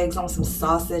eggs. I want some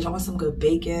sausage. I want some good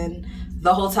bacon.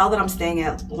 The hotel that I'm staying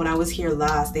at, when I was here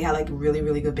last, they had like really,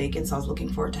 really good bacon. So I was looking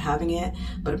forward to having it.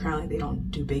 But apparently they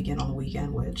don't do bacon on the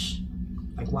weekend, which,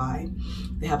 like, why?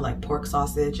 They have like pork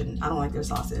sausage and I don't like their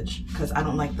sausage because I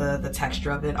don't like the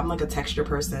texture of it. I'm like a texture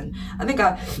person. I think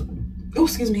I, oh,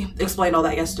 excuse me, explained all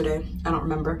that yesterday. I don't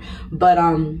remember. But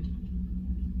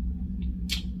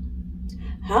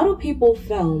how do people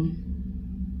film?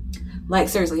 Like,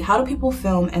 seriously, how do people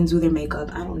film and do their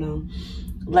makeup? I don't know.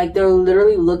 Like they're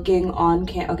literally looking on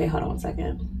okay, hold on one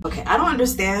second. Okay, I don't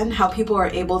understand how people are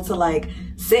able to like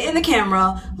sit in the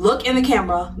camera, look in the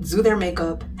camera, do their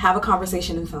makeup, have a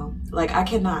conversation and film. Like I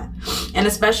cannot. And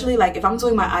especially like if I'm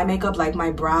doing my eye makeup, like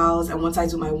my brows, and once I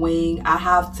do my wing, I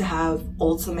have to have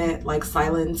ultimate like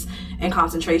silence and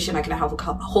concentration. I can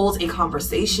hold a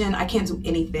conversation. I can't do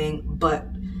anything but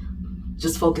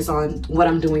just focus on what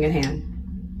I'm doing at hand.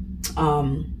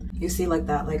 You see like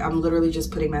that, like I'm literally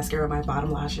just putting mascara on my bottom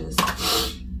lashes.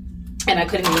 And I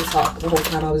couldn't even talk the whole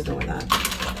time I was doing that.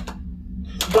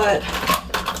 But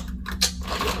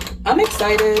I'm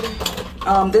excited.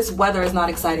 This weather is not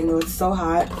exciting though. It's so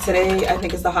hot. Today I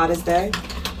think is the hottest day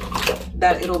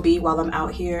that it'll be while I'm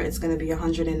out here. It's gonna be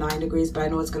 109 degrees, but I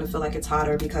know it's gonna feel like it's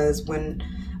hotter because when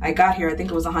I got here, I think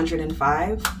it was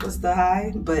 105 was the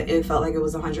high, but it felt like it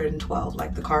was 112.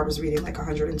 Like the car was reading like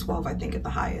 112, I think, at the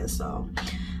highest. So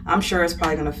I'm sure it's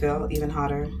probably gonna feel even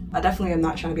hotter. I definitely am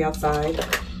not trying to be outside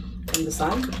in the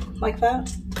sun like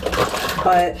that,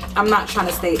 but I'm not trying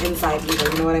to stay inside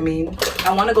either, you know what I mean?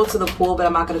 I wanna go to the pool, but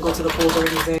I'm not gonna go to the pool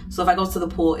during the day. So if I go to the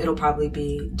pool, it'll probably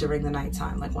be during the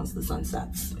nighttime, like once the sun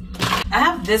sets. I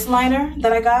have this liner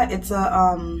that I got. It's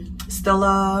a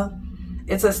Stila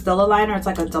liner. It's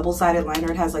like a double-sided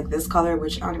liner. It has like this color,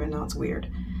 which I don't even know, it's weird.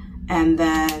 And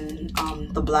then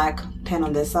the black pen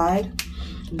on this side.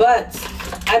 But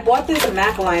I bought this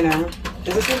MAC liner.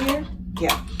 Is this in here?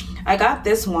 Yeah. I got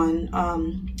this one.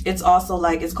 It's also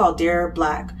like, it's called Dear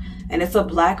Black. And it's a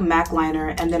black MAC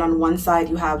liner. And then on one side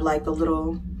you have like the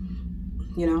little,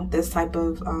 you know, this type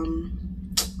of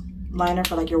liner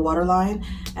for like your waterline.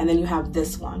 And then you have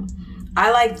this one.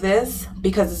 I like this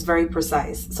because it's very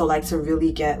precise. So like to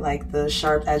really get like the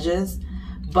sharp edges.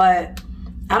 But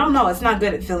I don't know, it's not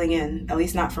good at filling in, at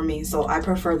least not for me. So I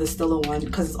prefer the Stila one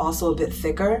because it's also a bit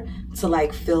thicker to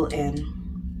like fill in.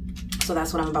 So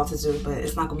that's what I'm about to do, but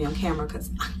it's not gonna be on camera because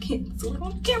I can't do it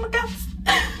on camera, guys.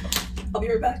 I'll be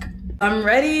right back. I'm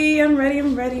ready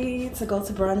to go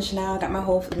to brunch now. I got my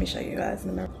whole, let me show you guys.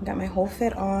 I got my whole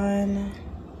fit on.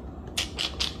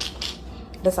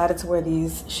 Decided to wear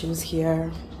these shoes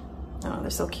here. Oh, they're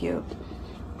so cute.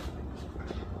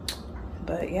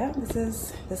 But yeah, this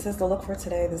is the look for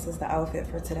today. This is the outfit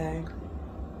for today.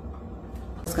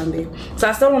 It's gonna be. So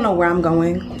I still don't know where I'm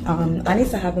going. I need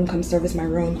to have them come service my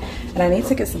room, and I need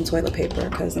to get some toilet paper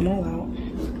because I'm all out.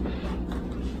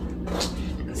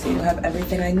 So you have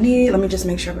everything I need. Let me just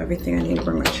make sure I have everything I need to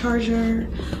bring my charger.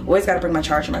 Always gotta bring my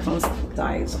charger. My phone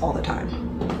dies all the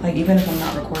time. Like even if I'm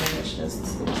not recording, it's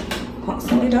just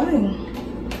constantly dying.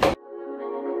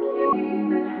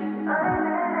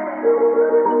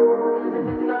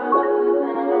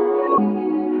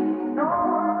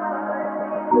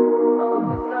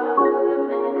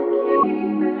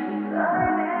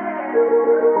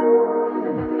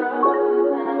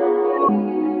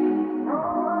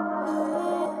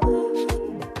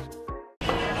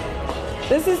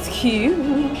 This is cute.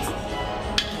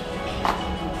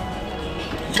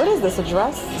 What is this, a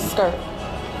dress? Skirt.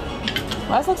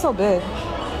 Why does it look so big?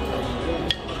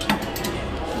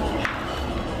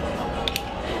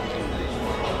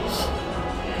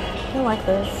 I like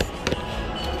this.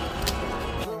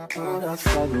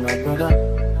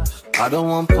 I don't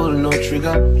want pull no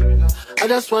trigger. I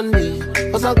just want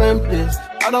this, cause I can place.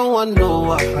 I don't want no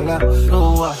wahala,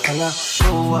 no wahala,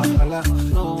 no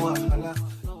wahala, no wahala.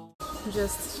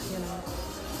 Just, you know,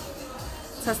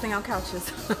 testing out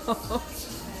couches.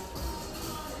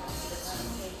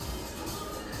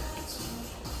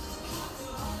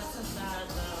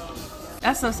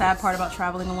 That's the sad part about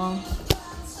traveling alone.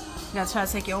 You gotta try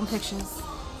to take your own pictures.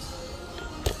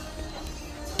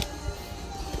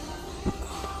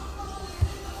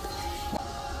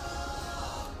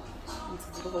 This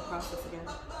is the whole process again.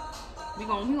 We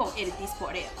gonna edit this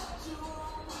part out.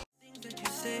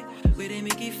 Where they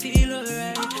make you feel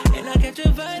alright. And I catch a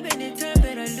vibe anytime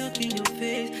that I look in your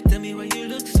face. Tell me why you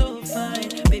look so fine.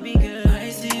 Baby girl,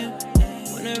 I see you.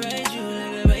 Wanna ride you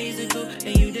like a bicycle.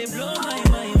 And you they blow my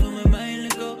mind from a mile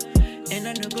ago. And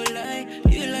I don't go lie,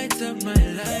 you light up my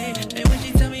life. And when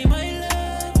she tell me my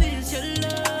love is your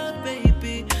love,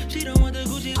 baby, she don't want the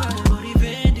Gucci body, body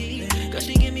Fendi. Cause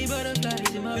she give me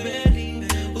butterflies in my belly.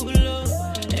 Ooh, Lord.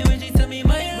 And when she tell me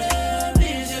my love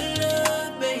is your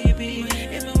love, baby,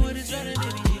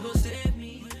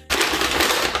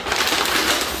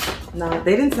 no,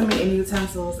 they didn't send me any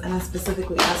utensils, and I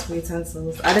specifically asked for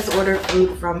utensils. I just ordered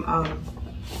food from,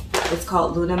 it's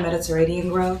called Luna Mediterranean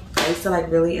Grill. I used to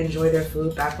like really enjoy their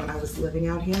food back when I was living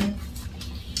out here.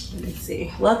 Let me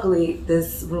see. Luckily,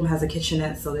 this room has a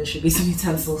kitchenette, so there should be some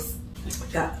utensils.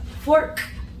 Got a fork.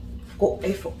 Oh,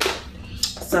 a fork.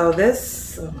 So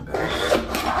this, oh my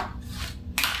gosh.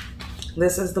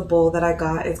 This is the bowl that I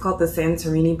got. It's called the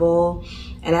Santorini bowl.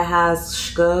 And it has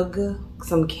shkug,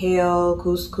 some kale,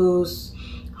 couscous,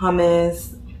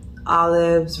 hummus,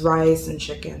 olives, rice, and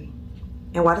chicken.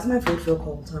 And why does my food feel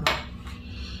cold? Hold on.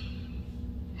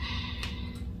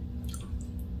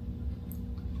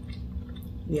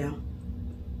 Yeah.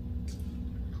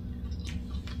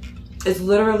 It's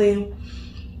literally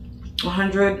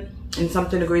 100 and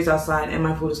something degrees outside and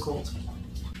my food is cold.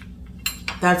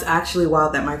 That's actually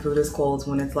wild that my food is cold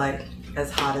when it's like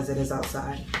as hot as it is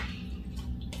outside.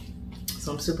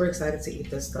 So I'm super excited to eat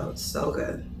this though. It's so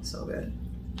good, so good.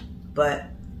 But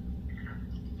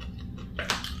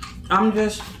I'm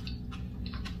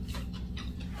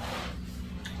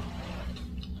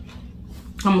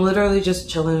literally just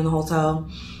chilling in the hotel.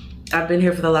 I've been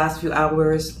here for the last few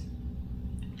hours.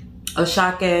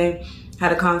 Ashake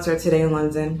had a concert today in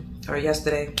London, or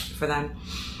yesterday for them.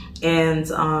 And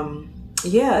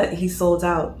yeah, he sold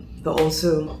out the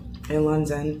O2 in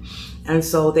London. And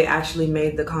so they actually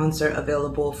made the concert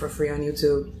available for free on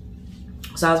YouTube.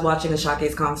 So I was watching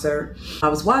Ashake's concert. I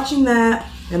was watching that,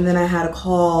 and then I had a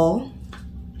call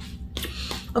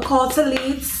to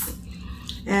Leeds.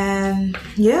 And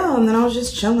yeah, and then I was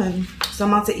just chilling. So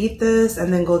I'm about to eat this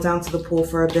and then go down to the pool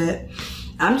for a bit.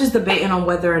 I'm just debating on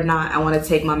whether or not I want to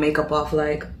take my makeup off.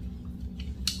 Like,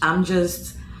 I don't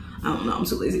know, I'm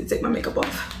too lazy to take my makeup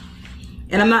off.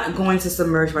 And I'm not going to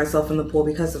submerge myself in the pool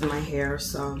because of my hair.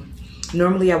 So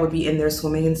normally I would be in there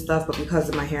swimming and stuff, but because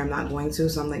of my hair, I'm not going to.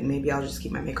 So I'm like, maybe I'll just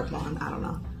keep my makeup on. I don't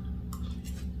know.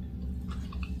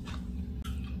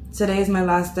 Today is my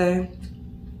last day.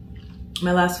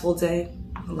 My last full day.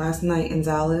 Last night in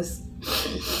Dallas.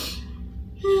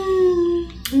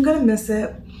 I'm gonna miss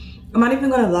it. I'm not even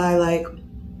gonna lie, like,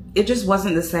 it just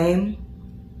wasn't the same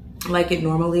like it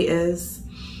normally is.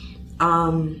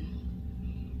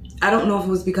 I don't know if it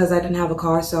was because I didn't have a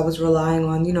car, so I was relying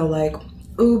on, you know, like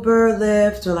Uber,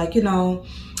 Lyft, or like, you know,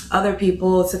 other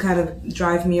people to kind of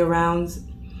drive me around.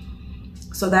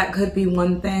 So that could be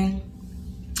one thing.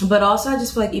 But also I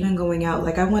just feel like even going out,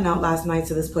 like I went out last night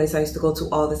to this place I used to go to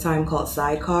all the time called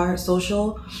Sidecar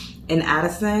Social in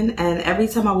Addison, and every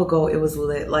time I would go it was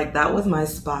lit. Like that was my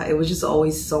spot. It was just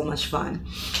always so much fun.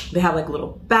 They have like a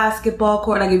little basketball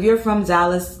court. Like if you're from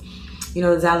Dallas, you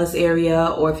know, the Dallas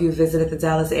area, or if you visited the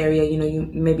Dallas area, you know, you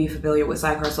may be familiar with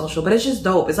Sidecar Social, but it's just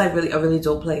dope. It's like a really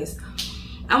dope place.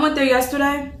 I went there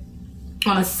yesterday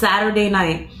on a Saturday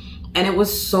night and it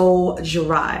was so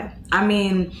dry. I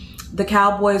mean, the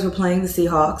Cowboys were playing the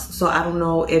Seahawks, so I don't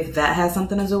know if that has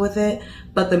something to do with it,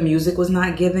 but the music was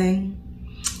not giving.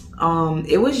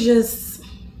 It was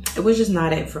just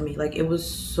not it for me. Like it was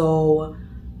so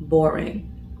boring.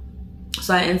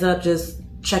 So I ended up just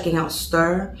checking out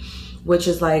Stir, which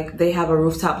is like, they have a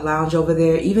rooftop lounge over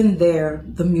there. Even there,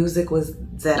 the music was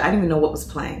dead. I didn't even know what was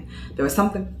playing. There was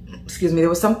something, excuse me, there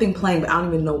was something playing, but I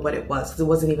don't even know what it was because it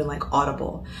wasn't even like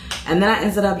audible. And then I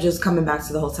ended up just coming back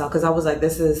to the hotel because I was like,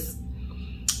 this is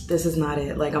not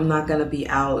it. Like I'm not gonna be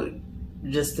out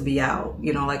just to be out.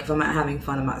 You know, like if I'm not having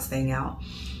fun, I'm not staying out.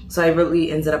 So I really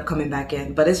ended up coming back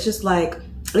in. But it's just like,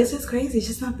 it's just crazy. It's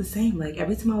just not the same. Like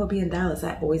every time I would be in Dallas,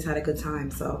 I always had a good time.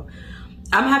 So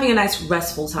I'm having a nice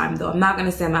restful time though. I'm not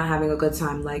gonna say I'm not having a good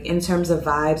time. Like in terms of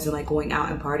vibes and like going out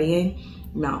and partying,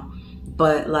 no.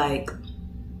 But like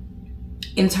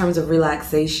in terms of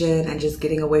relaxation and just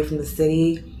getting away from the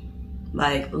city,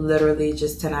 like literally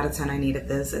just 10 out of 10, I needed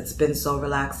this. It's been so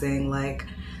relaxing, like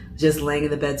just laying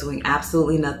in the bed doing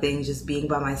absolutely nothing, just being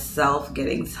by myself,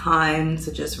 getting time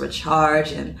to just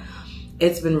recharge, and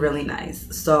it's been really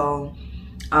nice. So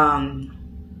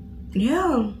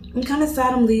yeah, I'm kind of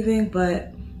sad I'm leaving,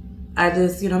 but I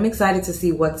just, you know, I'm excited to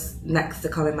see what's next to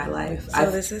come in my life.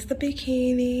 So this is the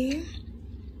bikini.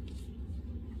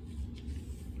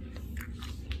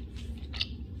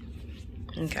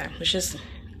 Okay, it's just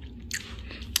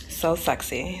so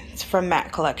sexy. It's from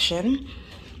Matte Collection.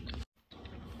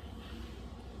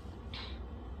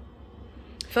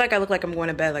 I feel like I look like I'm going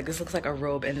to bed. Like this looks like a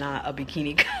robe and not a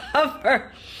bikini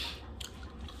cover.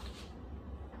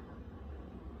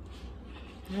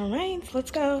 All right,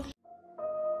 let's go.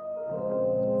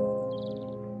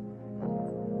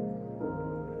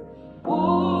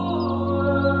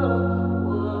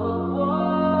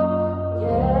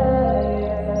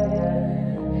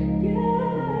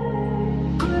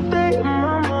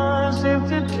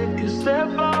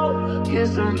 Get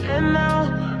some in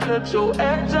now, cut your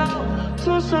edge out.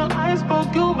 To some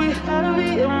iceberg, you'll be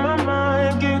heavy in my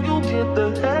mind. Can you get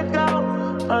the heck out?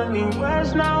 I need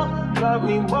rest now, got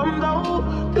me bummed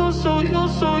out. You so,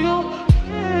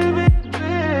 baby,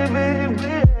 baby,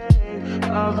 baby.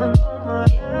 covering all my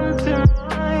empty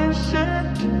mind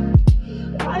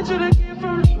shit. I should've came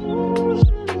from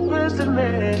losing the best of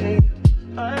me.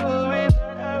 I worry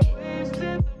that I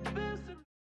wasted the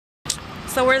best of me.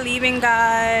 So we're leaving,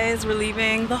 guys. We're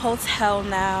leaving the hotel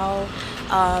now.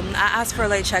 I asked for a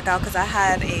late checkout because I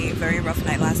had a very rough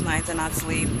night last night, did not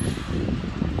sleep.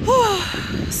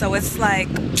 So it's like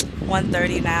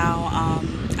 1:30 now.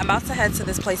 I'm about to head to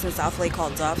this place in South Lake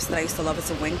called Duff's that I used to love.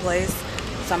 It's a wing place.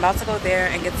 So I'm about to go there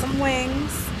and get some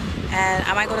wings. And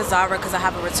I might go to Zara because I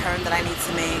have a return that I need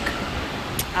to make.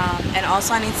 And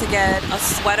also I need to get a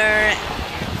sweater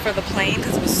for the plane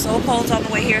because it was so cold on the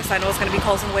way here. So I know it's going to be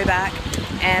cold on the way back.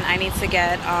 And I need to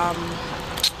get,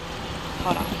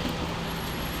 hold on.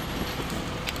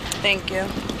 Thank you.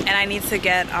 And I need to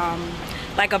get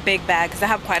like a big bag because I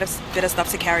have quite a bit of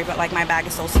stuff to carry, but like my bag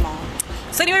is so small.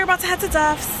 So anyway, we're about to head to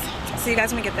Duff's. See you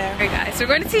guys when we get there. Alright guys, so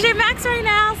we're going to TJ Maxx right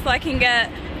now so I can get,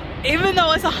 even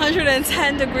though it's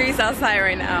 110 degrees outside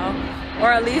right now, or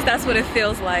at least that's what it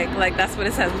feels like that's what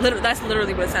it says. That's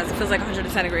literally what it says. It feels like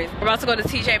 110 degrees. We're about to go to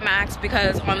TJ Maxx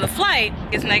because on the flight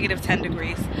it's negative 10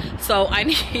 degrees. So I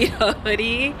need a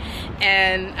hoodie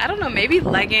and I don't know, maybe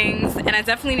leggings, and I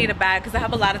definitely need a bag because I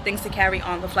have a lot of things to carry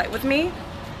on the flight with me,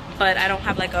 but I don't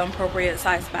have like an appropriate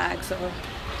size bag. So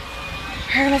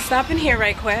we're gonna stop in here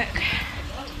right quick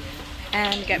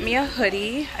and get me a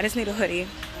hoodie. I just need a hoodie,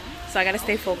 so I gotta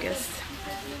stay focused.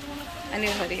 I need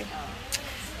a hoodie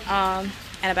and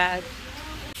a bag.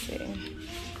 Let's see,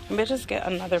 maybe just get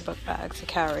another book bag to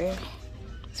carry.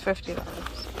 It's $50.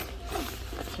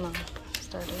 Come on, it's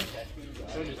 30.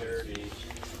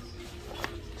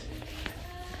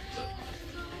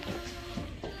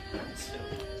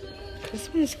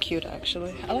 This one's cute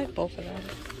actually. I like both of them.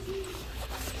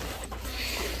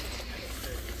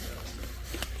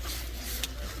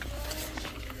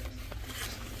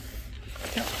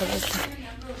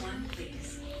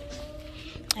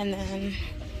 And then,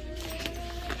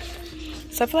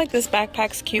 so I feel like this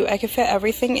backpack's cute. I can fit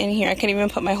everything in here. I can even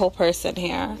put my whole purse in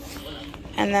here.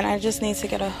 And then I just need to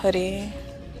get a hoodie.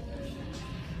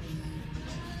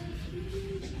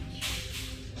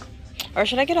 Or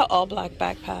should I get an all black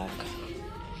backpack?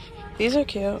 These are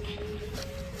cute.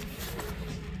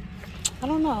 I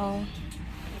don't know.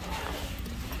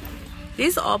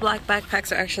 These all black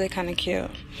backpacks are actually kind of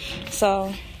cute.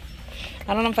 So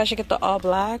I don't know if I should get the all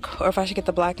black or if I should get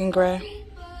the black and gray.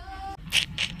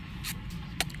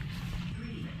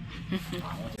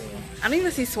 I don't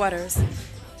even see sweaters.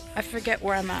 I forget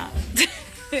where I'm at.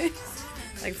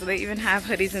 Like, so they even have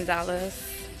hoodies in Dallas.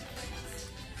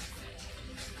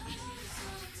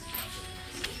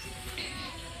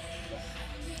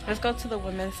 Let's go to the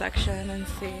women's section and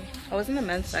see. I was in the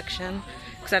men's section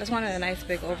because I just wanted a nice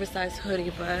big oversized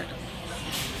hoodie, but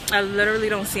I literally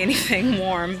don't see anything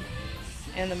warm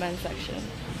in the men's section.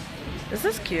 This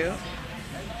is cute.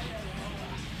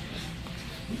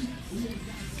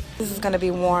 This is gonna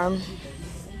be warm.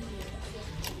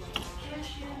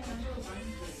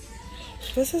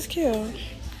 This is cute.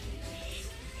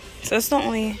 So it's the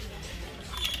only,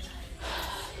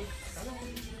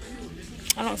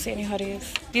 I don't see any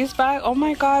hoodies. These bags, oh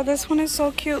my god, this one is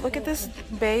so cute. Look at this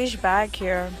beige bag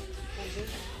here.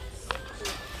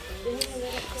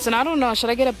 So now I don't know,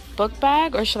 should I get a book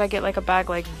bag or should I get like a bag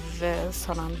like this?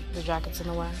 Hold on, the jacket's in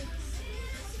the way.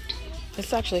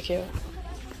 It's actually cute.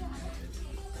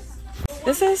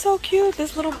 This is so cute,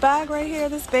 this little bag right here,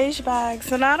 this beige bag.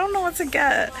 So now I don't know what to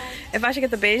get. If I should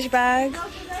get the beige bag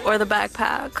or the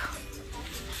backpack.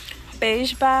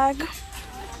 Beige bag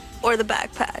or the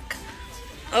backpack.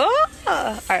 Oh!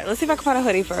 Alright, let's see if I can find a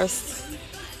hoodie first.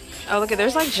 Oh, look at,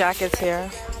 there's like jackets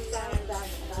here.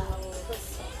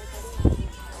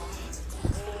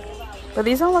 But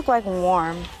these don't look like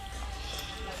warm.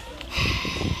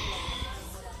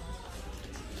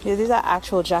 Yeah, these are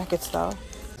actual jackets though.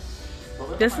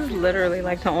 This is literally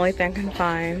like the only thing I can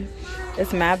find.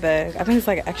 It's mad big. I think it's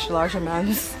like extra large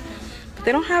men's. But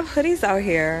they don't have hoodies out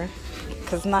here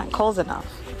because it's not cold enough.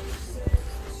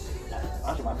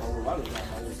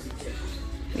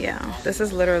 Yeah, this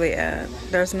is literally it.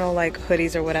 There's no like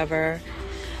hoodies or whatever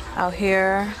out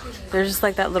here. There's just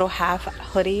like that little half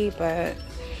hoodie, but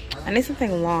I need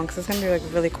something long because it's gonna be like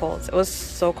really cold. It was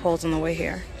so cold on the way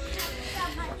here.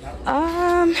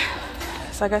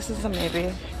 So I guess it's a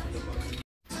maybe.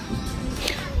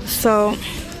 So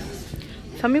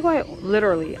tell me why,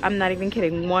 literally, I'm not even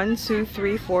kidding. 1, 2,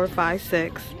 3, 4, 5,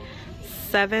 6,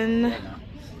 7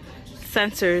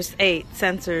 sensors, 8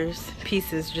 sensors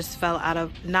pieces just fell out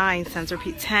of 10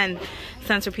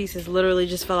 sensor pieces literally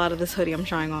just fell out of this hoodie I'm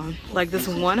trying on. Like this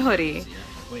one hoodie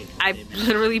I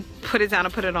literally put it down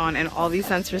and put it on and all these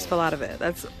sensors fell out of it.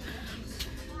 That's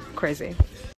crazy.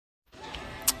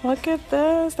 Look at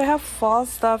this. They have fall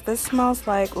stuff. This smells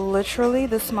like, literally,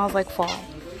 this smells like fall.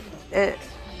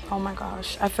 Oh my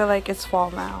gosh. I feel like it's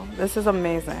fall now. This is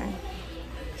amazing.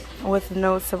 With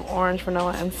notes of orange,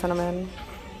 vanilla, and cinnamon.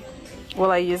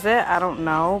 Will I use it? I don't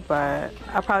know, but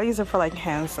I'll probably use it for like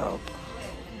hand soap.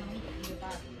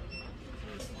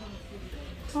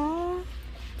 Oh,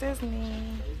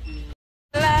 Disney.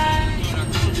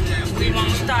 We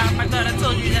won't stop. I thought I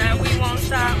told you that we won't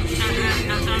stop.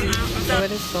 So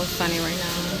it is so sunny right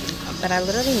now, but I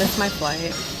literally missed my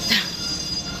flight.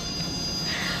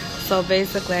 So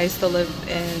basically, I used to live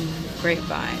in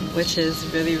Grapevine, which is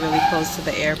really, really close to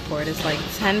the airport. It's like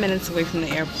 10 minutes away from the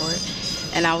airport,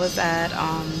 and I was at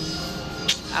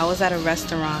a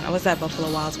restaurant. I was at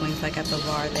Buffalo Wild Wings, like at the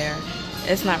bar there.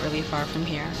 It's not really far from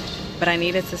here. But I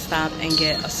needed to stop and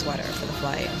get a sweater for the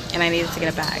flight. And I needed to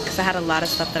get a bag because I had a lot of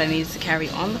stuff that I needed to carry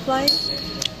on the flight.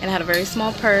 And I had a very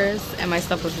small purse and my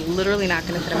stuff was literally not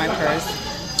going to fit in my purse.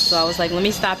 So I was like, let me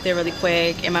stop there really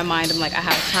quick. In my mind, I'm like, I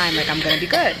have time, like I'm going to be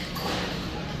good.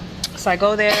 So I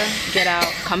go there, get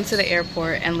out, come to the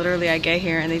airport, and literally I get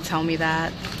here and they tell me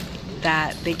that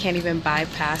they can't even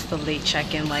bypass the late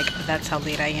check-in, like that's how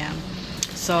late I am.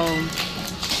 So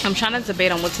I'm trying to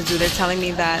debate on what to do. They're telling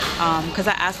me that, because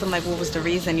I asked them like what was the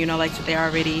reason, you know, like did they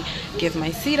already give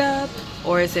my seat up,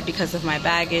 or is it because of my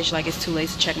baggage, like it's too late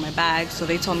to check my bag. So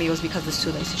they told me it was because it's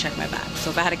too late to check my bag. So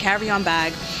if I had a carry-on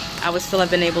bag, I would still have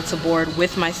been able to board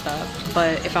with my stuff.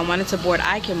 But if I wanted to board,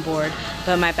 I can board,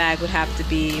 but my bag would have to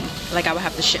be, like I would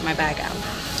have to ship my bag out.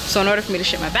 So in order for me to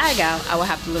ship my bag out, I would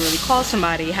have to literally call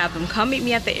somebody, have them come meet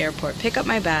me at the airport, pick up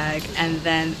my bag, and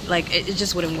then like it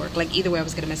just wouldn't work. Like either way I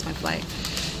was gonna miss my flight.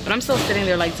 But I'm still sitting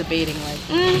there like debating like,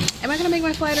 am I gonna make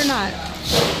my flight or not?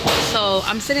 So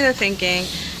I'm sitting there thinking,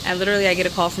 and literally I get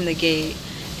a call from the gate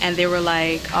and they were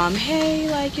like, hey,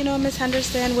 like, you know, Miss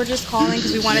Henderson, we're just calling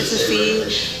because we wanted to see,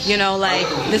 you know, like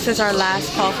this is our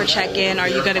last call for check-in. Are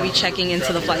you gonna be checking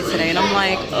into the flight today? And I'm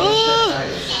like, oh.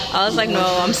 I was like, no,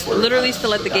 I'm literally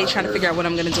still at the gate trying to figure out what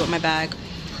I'm gonna do with my bag.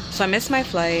 So I missed my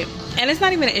flight. And it's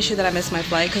not even an issue that I missed my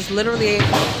flight because literally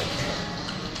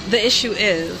the issue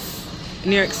is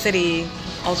New York City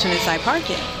alternate side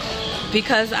parking.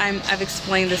 Because I've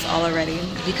explained this all already.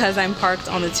 Because I'm parked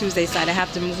on the Tuesday side, I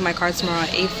have to move my car tomorrow at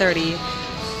 8:30.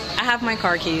 I have my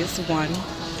car keys, one.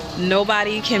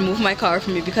 Nobody can move my car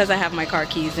for me because I have my car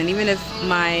keys. And even if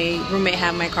my roommate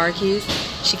had my car keys,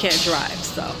 she can't drive.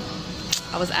 So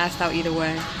I was asked out either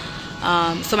way.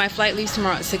 So my flight leaves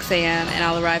tomorrow at 6 a.m. and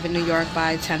I'll arrive in New York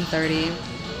by 10:30.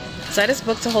 So I just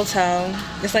booked a hotel.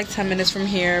 It's like 10 minutes from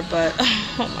here, but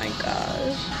oh my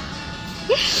gosh.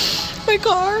 My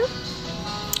car.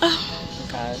 Oh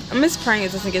my god. I'm just praying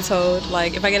it doesn't get towed.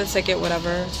 Like if I get a ticket, whatever.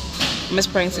 I'm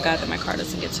just praying to God that my car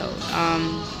doesn't get towed.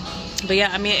 But yeah,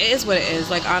 I mean, it is what it is.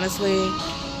 Like honestly,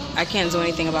 I can't do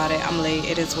anything about it. I'm late.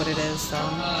 It is what it is. So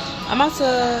I'm about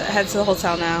to head to the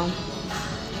hotel now.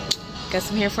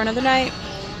 Guess I'm here for another night.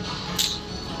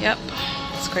 Yep.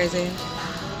 It's crazy.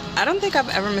 I don't think I've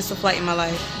ever missed a flight in my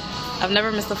life. I've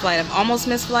never missed a flight. I've almost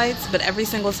missed flights, but every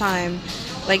single time,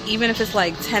 like even if it's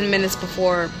like 10 minutes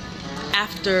before,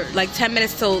 after, like 10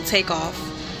 minutes till takeoff,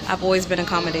 I've always been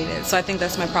accommodated. So I think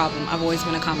that's my problem. I've always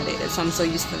been accommodated, so I'm so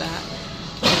used to that.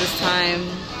 But this time,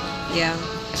 yeah.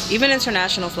 Even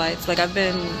international flights, like I've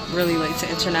been really late to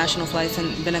international flights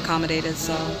and been accommodated,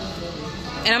 so.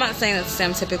 And I'm not saying that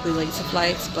I'm typically late to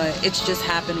flights, but it's just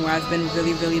happened where I've been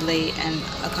really, really late and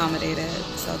accommodated.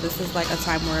 So this is like a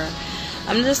time where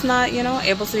I'm just not, you know,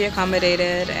 able to be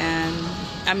accommodated. And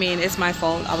I mean, it's my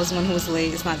fault. I was the one who was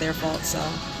late. It's not their fault. So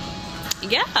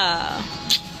yeah,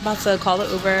 about to call the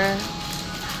Uber.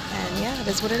 And yeah, it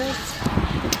is what it is.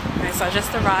 Okay, so I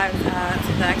just arrived at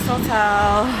the next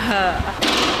hotel.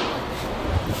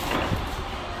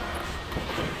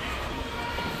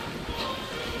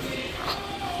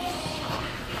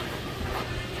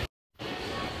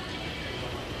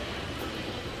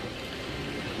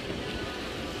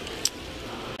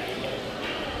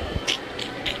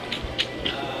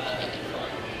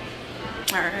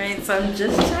 Alright, so I'm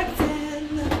just checked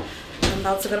in. I'm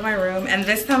about to go to my room, and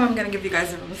this time I'm gonna give you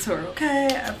guys a room tour, okay?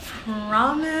 I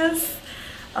promise.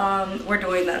 We're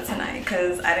doing that tonight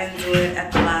because I didn't do it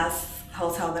at the last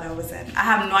hotel that I was in. I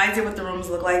have no idea what the rooms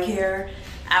look like here.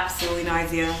 Absolutely no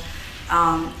idea.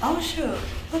 Oh shoot,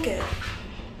 look it.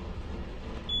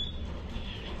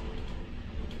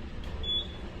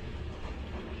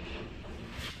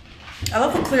 I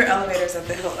love the clear elevators at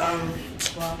the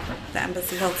the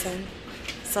Embassy Hilton.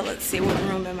 So let's see, what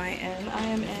room am I in? I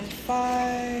am in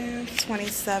 5.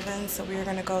 5:27, so we are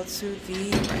gonna go to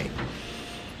the right.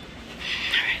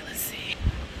 All right, let's see.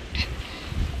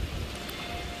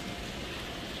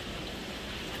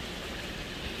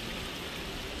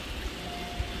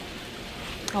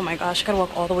 Oh my gosh, I gotta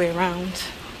walk all the way around,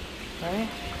 right?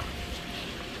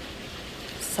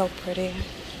 So pretty.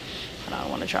 But I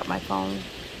don't want to drop my phone.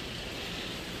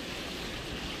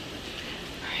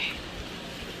 Alright.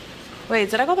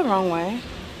 Wait, did I go the wrong way?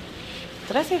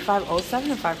 Did I say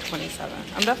 5:07 or 5:27?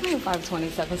 I'm definitely in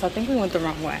 5:27, so I think we went the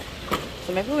wrong way.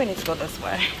 So maybe we need to go this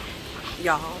way.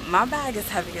 Y'all, my bag is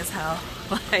heavy as hell.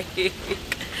 Like,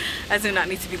 I do not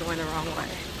need to be going the wrong way.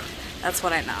 That's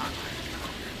what I know.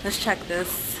 Let's check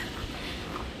this.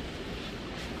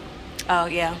 Oh,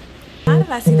 yeah. How did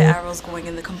I see the arrows going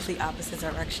in the complete opposite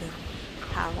direction?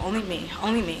 How? Only me.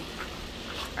 Only me.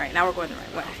 Alright, now we're going the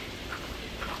right way.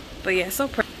 But yeah, so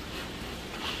pretty.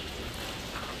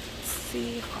 Let's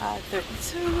see,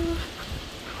 5:32.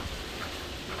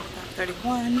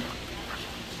 5:31.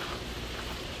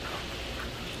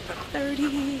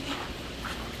 5:30.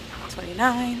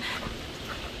 29.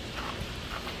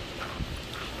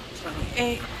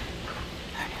 28.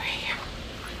 Alright, right here.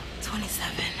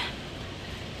 27.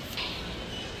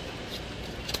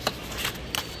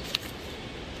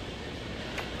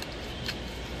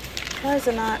 Why is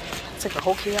it not? Take the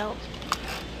whole key out.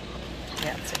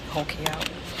 Yeah, take the whole key out.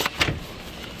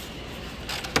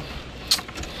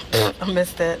 I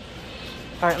missed it.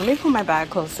 All right, let me put my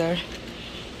bag closer.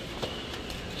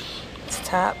 Let's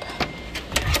tap.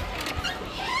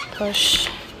 Push.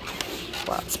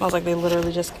 Wow, it smells like they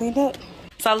literally just cleaned it.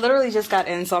 So I literally just got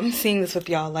in, so I'm seeing this with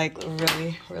y'all, like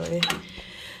really, really.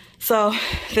 So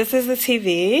this is the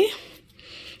TV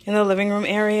in the living room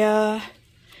area.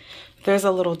 There's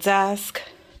a little desk.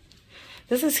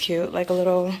 This is cute, like a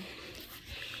little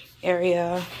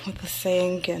area with a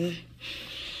sink and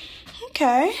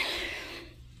okay.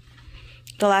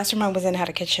 The last room I was in had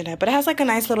a kitchenette, but it has like a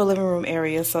nice little living room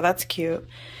area, so that's cute.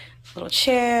 Little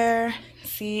chair,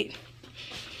 seat.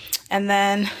 And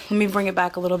then let me bring it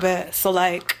back a little bit. So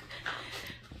like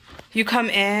you come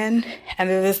in and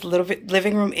there's this little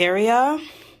living room area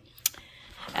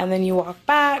and then you walk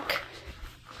back.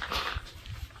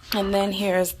 And then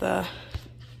here's the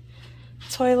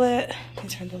toilet. Let me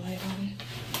turn the light on.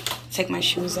 Take my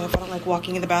shoes off. I don't like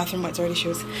walking in the bathroom with dirty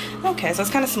shoes. Okay, so it's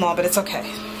kind of small, but it's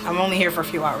okay. I'm only here for a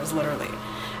few hours, literally.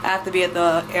 I have to be at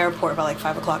the airport by like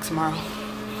 5 o'clock tomorrow.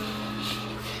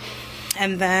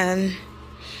 And then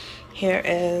here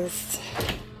is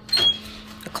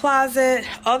the closet.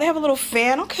 Oh, they have a little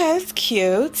fan. Okay, it's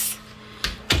cute.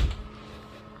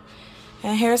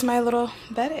 And here's my little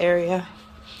bed area.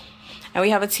 And we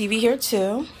have a TV here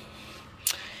too.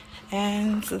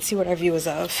 And let's see what our view is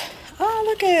of. Oh,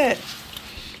 look at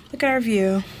our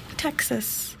view.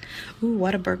 Texas. Ooh,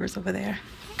 Whataburger's over there.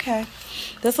 Okay.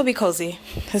 This will be cozy.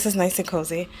 This is nice and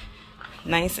cozy.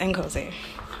 Nice and cozy.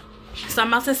 So I'm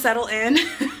about to settle in.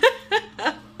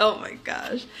 Oh my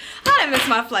gosh. I miss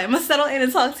my flight. I'm gonna settle in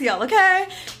and talk to y'all, okay?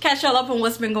 Catch y'all up on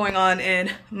what's been going on in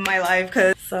my life.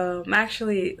 So I'm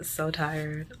actually so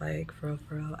tired, like for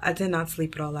real. I did not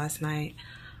sleep at all last night.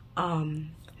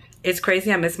 It's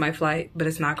crazy I missed my flight, but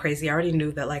it's not crazy. I already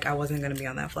knew that like I wasn't gonna be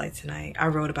on that flight tonight. I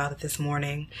wrote about it this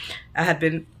morning. I had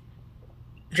been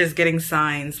just getting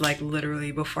signs like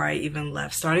literally before I even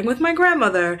left, starting with my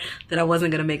grandmother, that I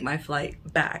wasn't gonna make my flight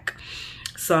back.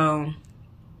 So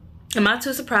I'm not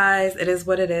too surprised. It is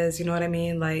what it is, you know what I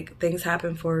mean? Like things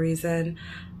happen for a reason.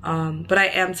 But I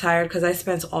am tired because I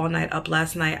spent all night up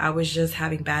last night. I was just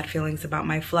having bad feelings about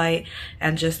my flight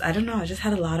and just, I don't know, I just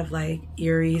had a lot of like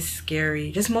eerie,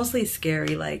 scary, just mostly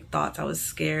scary like thoughts. I was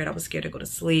scared to go to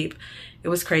sleep. It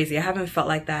was crazy. I haven't felt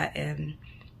like that in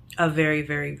a very,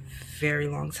 very, very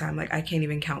long time. Like I can't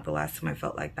even count the last time I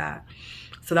felt like that.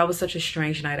 So that was such a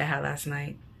strange night I had last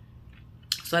night.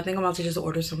 So I think I'm about to just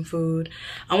order some food.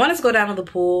 I want us to go down to the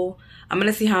pool. I'm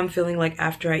gonna see how I'm feeling like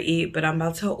after I eat, but I'm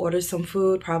about to order some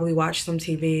food, probably watch some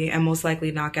TV, and most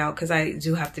likely knock out because I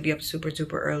do have to be up super,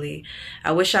 super early.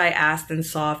 I wish I asked and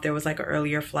saw if there was like an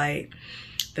earlier flight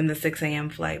than the 6 a.m.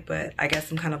 flight, but I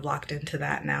guess I'm kind of locked into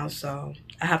that now. So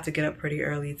I have to get up pretty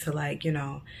early to like, you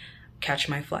know, catch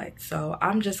my flight. So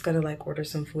I'm just gonna like order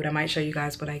some food. I might show you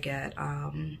guys what I get.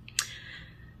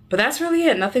 But that's really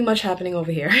it. Nothing much happening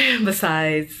over here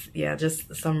besides, yeah,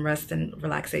 just some rest and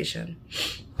relaxation.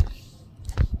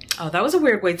 Oh, that was a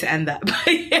weird way to end that. But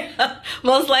yeah,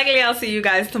 most likely I'll see you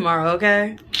guys tomorrow,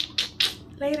 okay?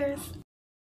 Laters.